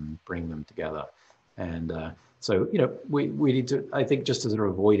bring them together. And so, we need to, I think, just to sort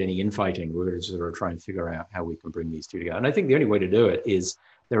of avoid any infighting, we're going to sort of try and figure out how we can bring these two together. And I think the only way to do it is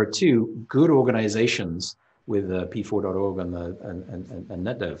there are two good organizations with p4.org and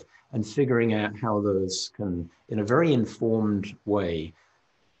Netdev, and figuring out how those can, in a very informed way,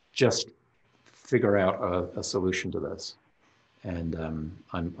 just figure out a solution to this. And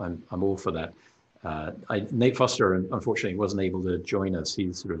I'm all for that. Nate Foster, unfortunately, wasn't able to join us.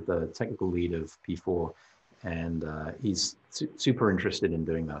 He's sort of the technical lead of P4, and he's super interested in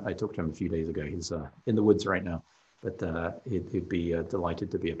doing that. I talked to him a few days ago. He's in the woods right now, but he'd be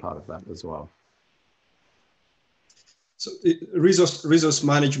delighted to be a part of that as well. So resource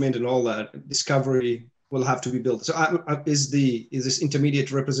management and all that discovery will have to be built. So is this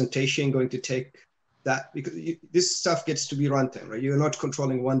intermediate representation going to take that? Because this stuff gets to be runtime, right? You're not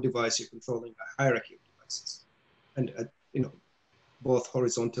controlling one device, you're controlling a hierarchy of devices, and both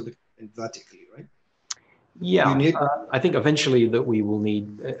horizontally and vertically, right? Yeah, I think eventually that we will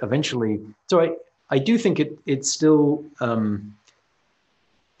need So I do think it's still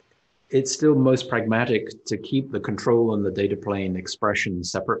most pragmatic to keep the control and the data plane expression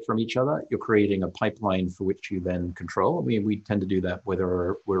separate from each other. You're creating a pipeline for which you then control. I mean, we tend to do that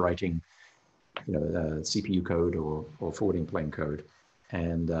whether we're writing, CPU code or forwarding plane code.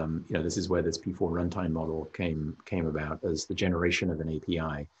 And this is where this P4 runtime model came about as the generation of an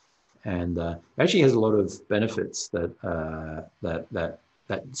API, and it actually has a lot of benefits that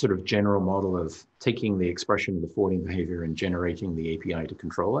sort of general model of taking the expression of the forwarding behavior and generating the API to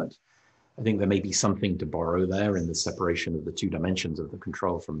control it. I think there may be something to borrow there in the separation of the two dimensions of the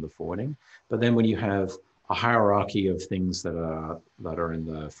control from the forwarding. But then when you have a hierarchy of things that are in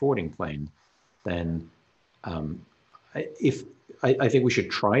the forwarding plane, then I think we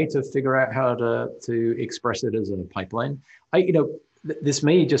should try to figure out how to express it as a pipeline. This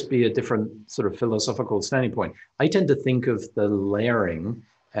may just be a different sort of philosophical standing point. I tend to think of the layering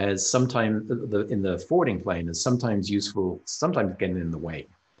as sometimes in the forwarding plane as sometimes useful, sometimes getting in the way.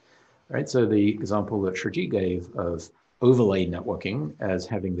 Right. So the example that Shrajit gave of overlay networking as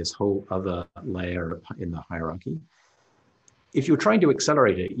having this whole other layer in the hierarchy. If you're trying to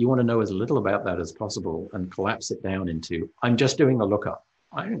accelerate it, you want to know as little about that as possible and collapse it down into, I'm just doing a lookup.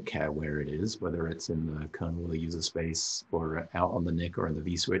 I don't care where it is, whether it's in the kernel or the user space or out on the NIC or in the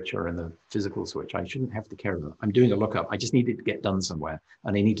vSwitch or in the physical switch. I shouldn't have to care about it. I'm doing a lookup. I just need it to get done somewhere,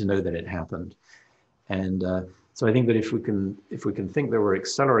 and I need to know that it happened. And so I think that if we can think that we're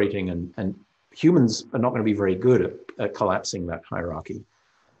accelerating, and humans are not going to be very good at collapsing that hierarchy.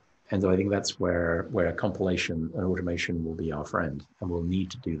 And so I think that's where compilation and automation will be our friend, and we'll need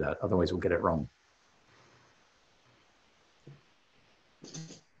to do that. Otherwise, we'll get it wrong.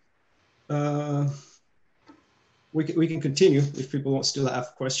 We can continue if people still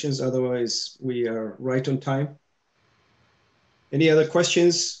have questions. Otherwise, we are right on time. Any other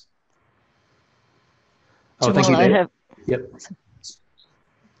questions? Oh, thank you, Dave. Yep.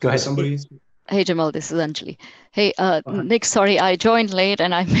 Go ahead. Somebody. Hey, Jamal, this is Anjali. Hey, Nick, sorry, I joined late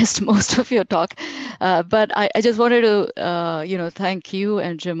and I missed most of your talk. But I just wanted to, thank you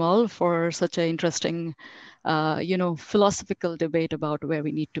and Jamal for such an interesting, philosophical debate about where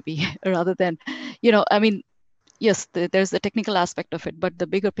we need to be rather than, yes, there's the technical aspect of it, but the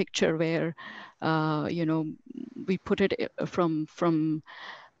bigger picture where, we put it from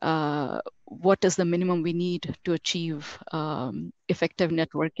what is the minimum we need to achieve effective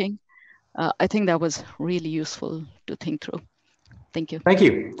networking. I think that was really useful to think through. Thank you. Thank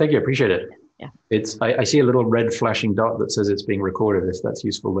you. Thank you. Appreciate it. Yeah. I see a little red flashing dot that says it's being recorded, if that's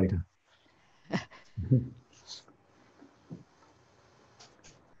useful later.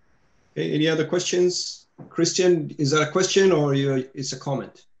 Okay, any other questions? Christian, is that a question or it's a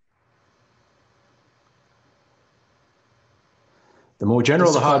comment? The more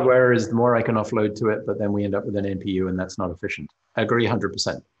general the hardware is, the more I can offload to it, but then we end up with an NPU, and that's not efficient. I agree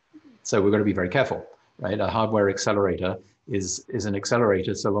 100%. So we're going to be very careful, right? A hardware accelerator is an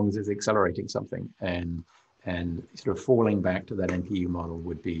accelerator so long as it's accelerating something, and sort of falling back to that NPU model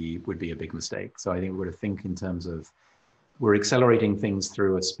would be a big mistake. So I think we're going to think in terms of we're accelerating things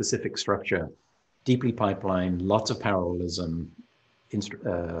through a specific structure, deeply pipelined, lots of parallelism, and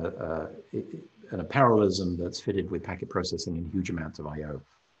a parallelism that's fitted with packet processing and huge amounts of I/O.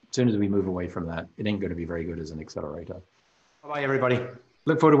 As soon as we move away from that, it ain't going to be very good as an accelerator. Bye-bye, everybody.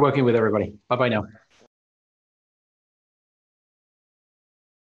 Look forward to working with everybody. Bye-bye now.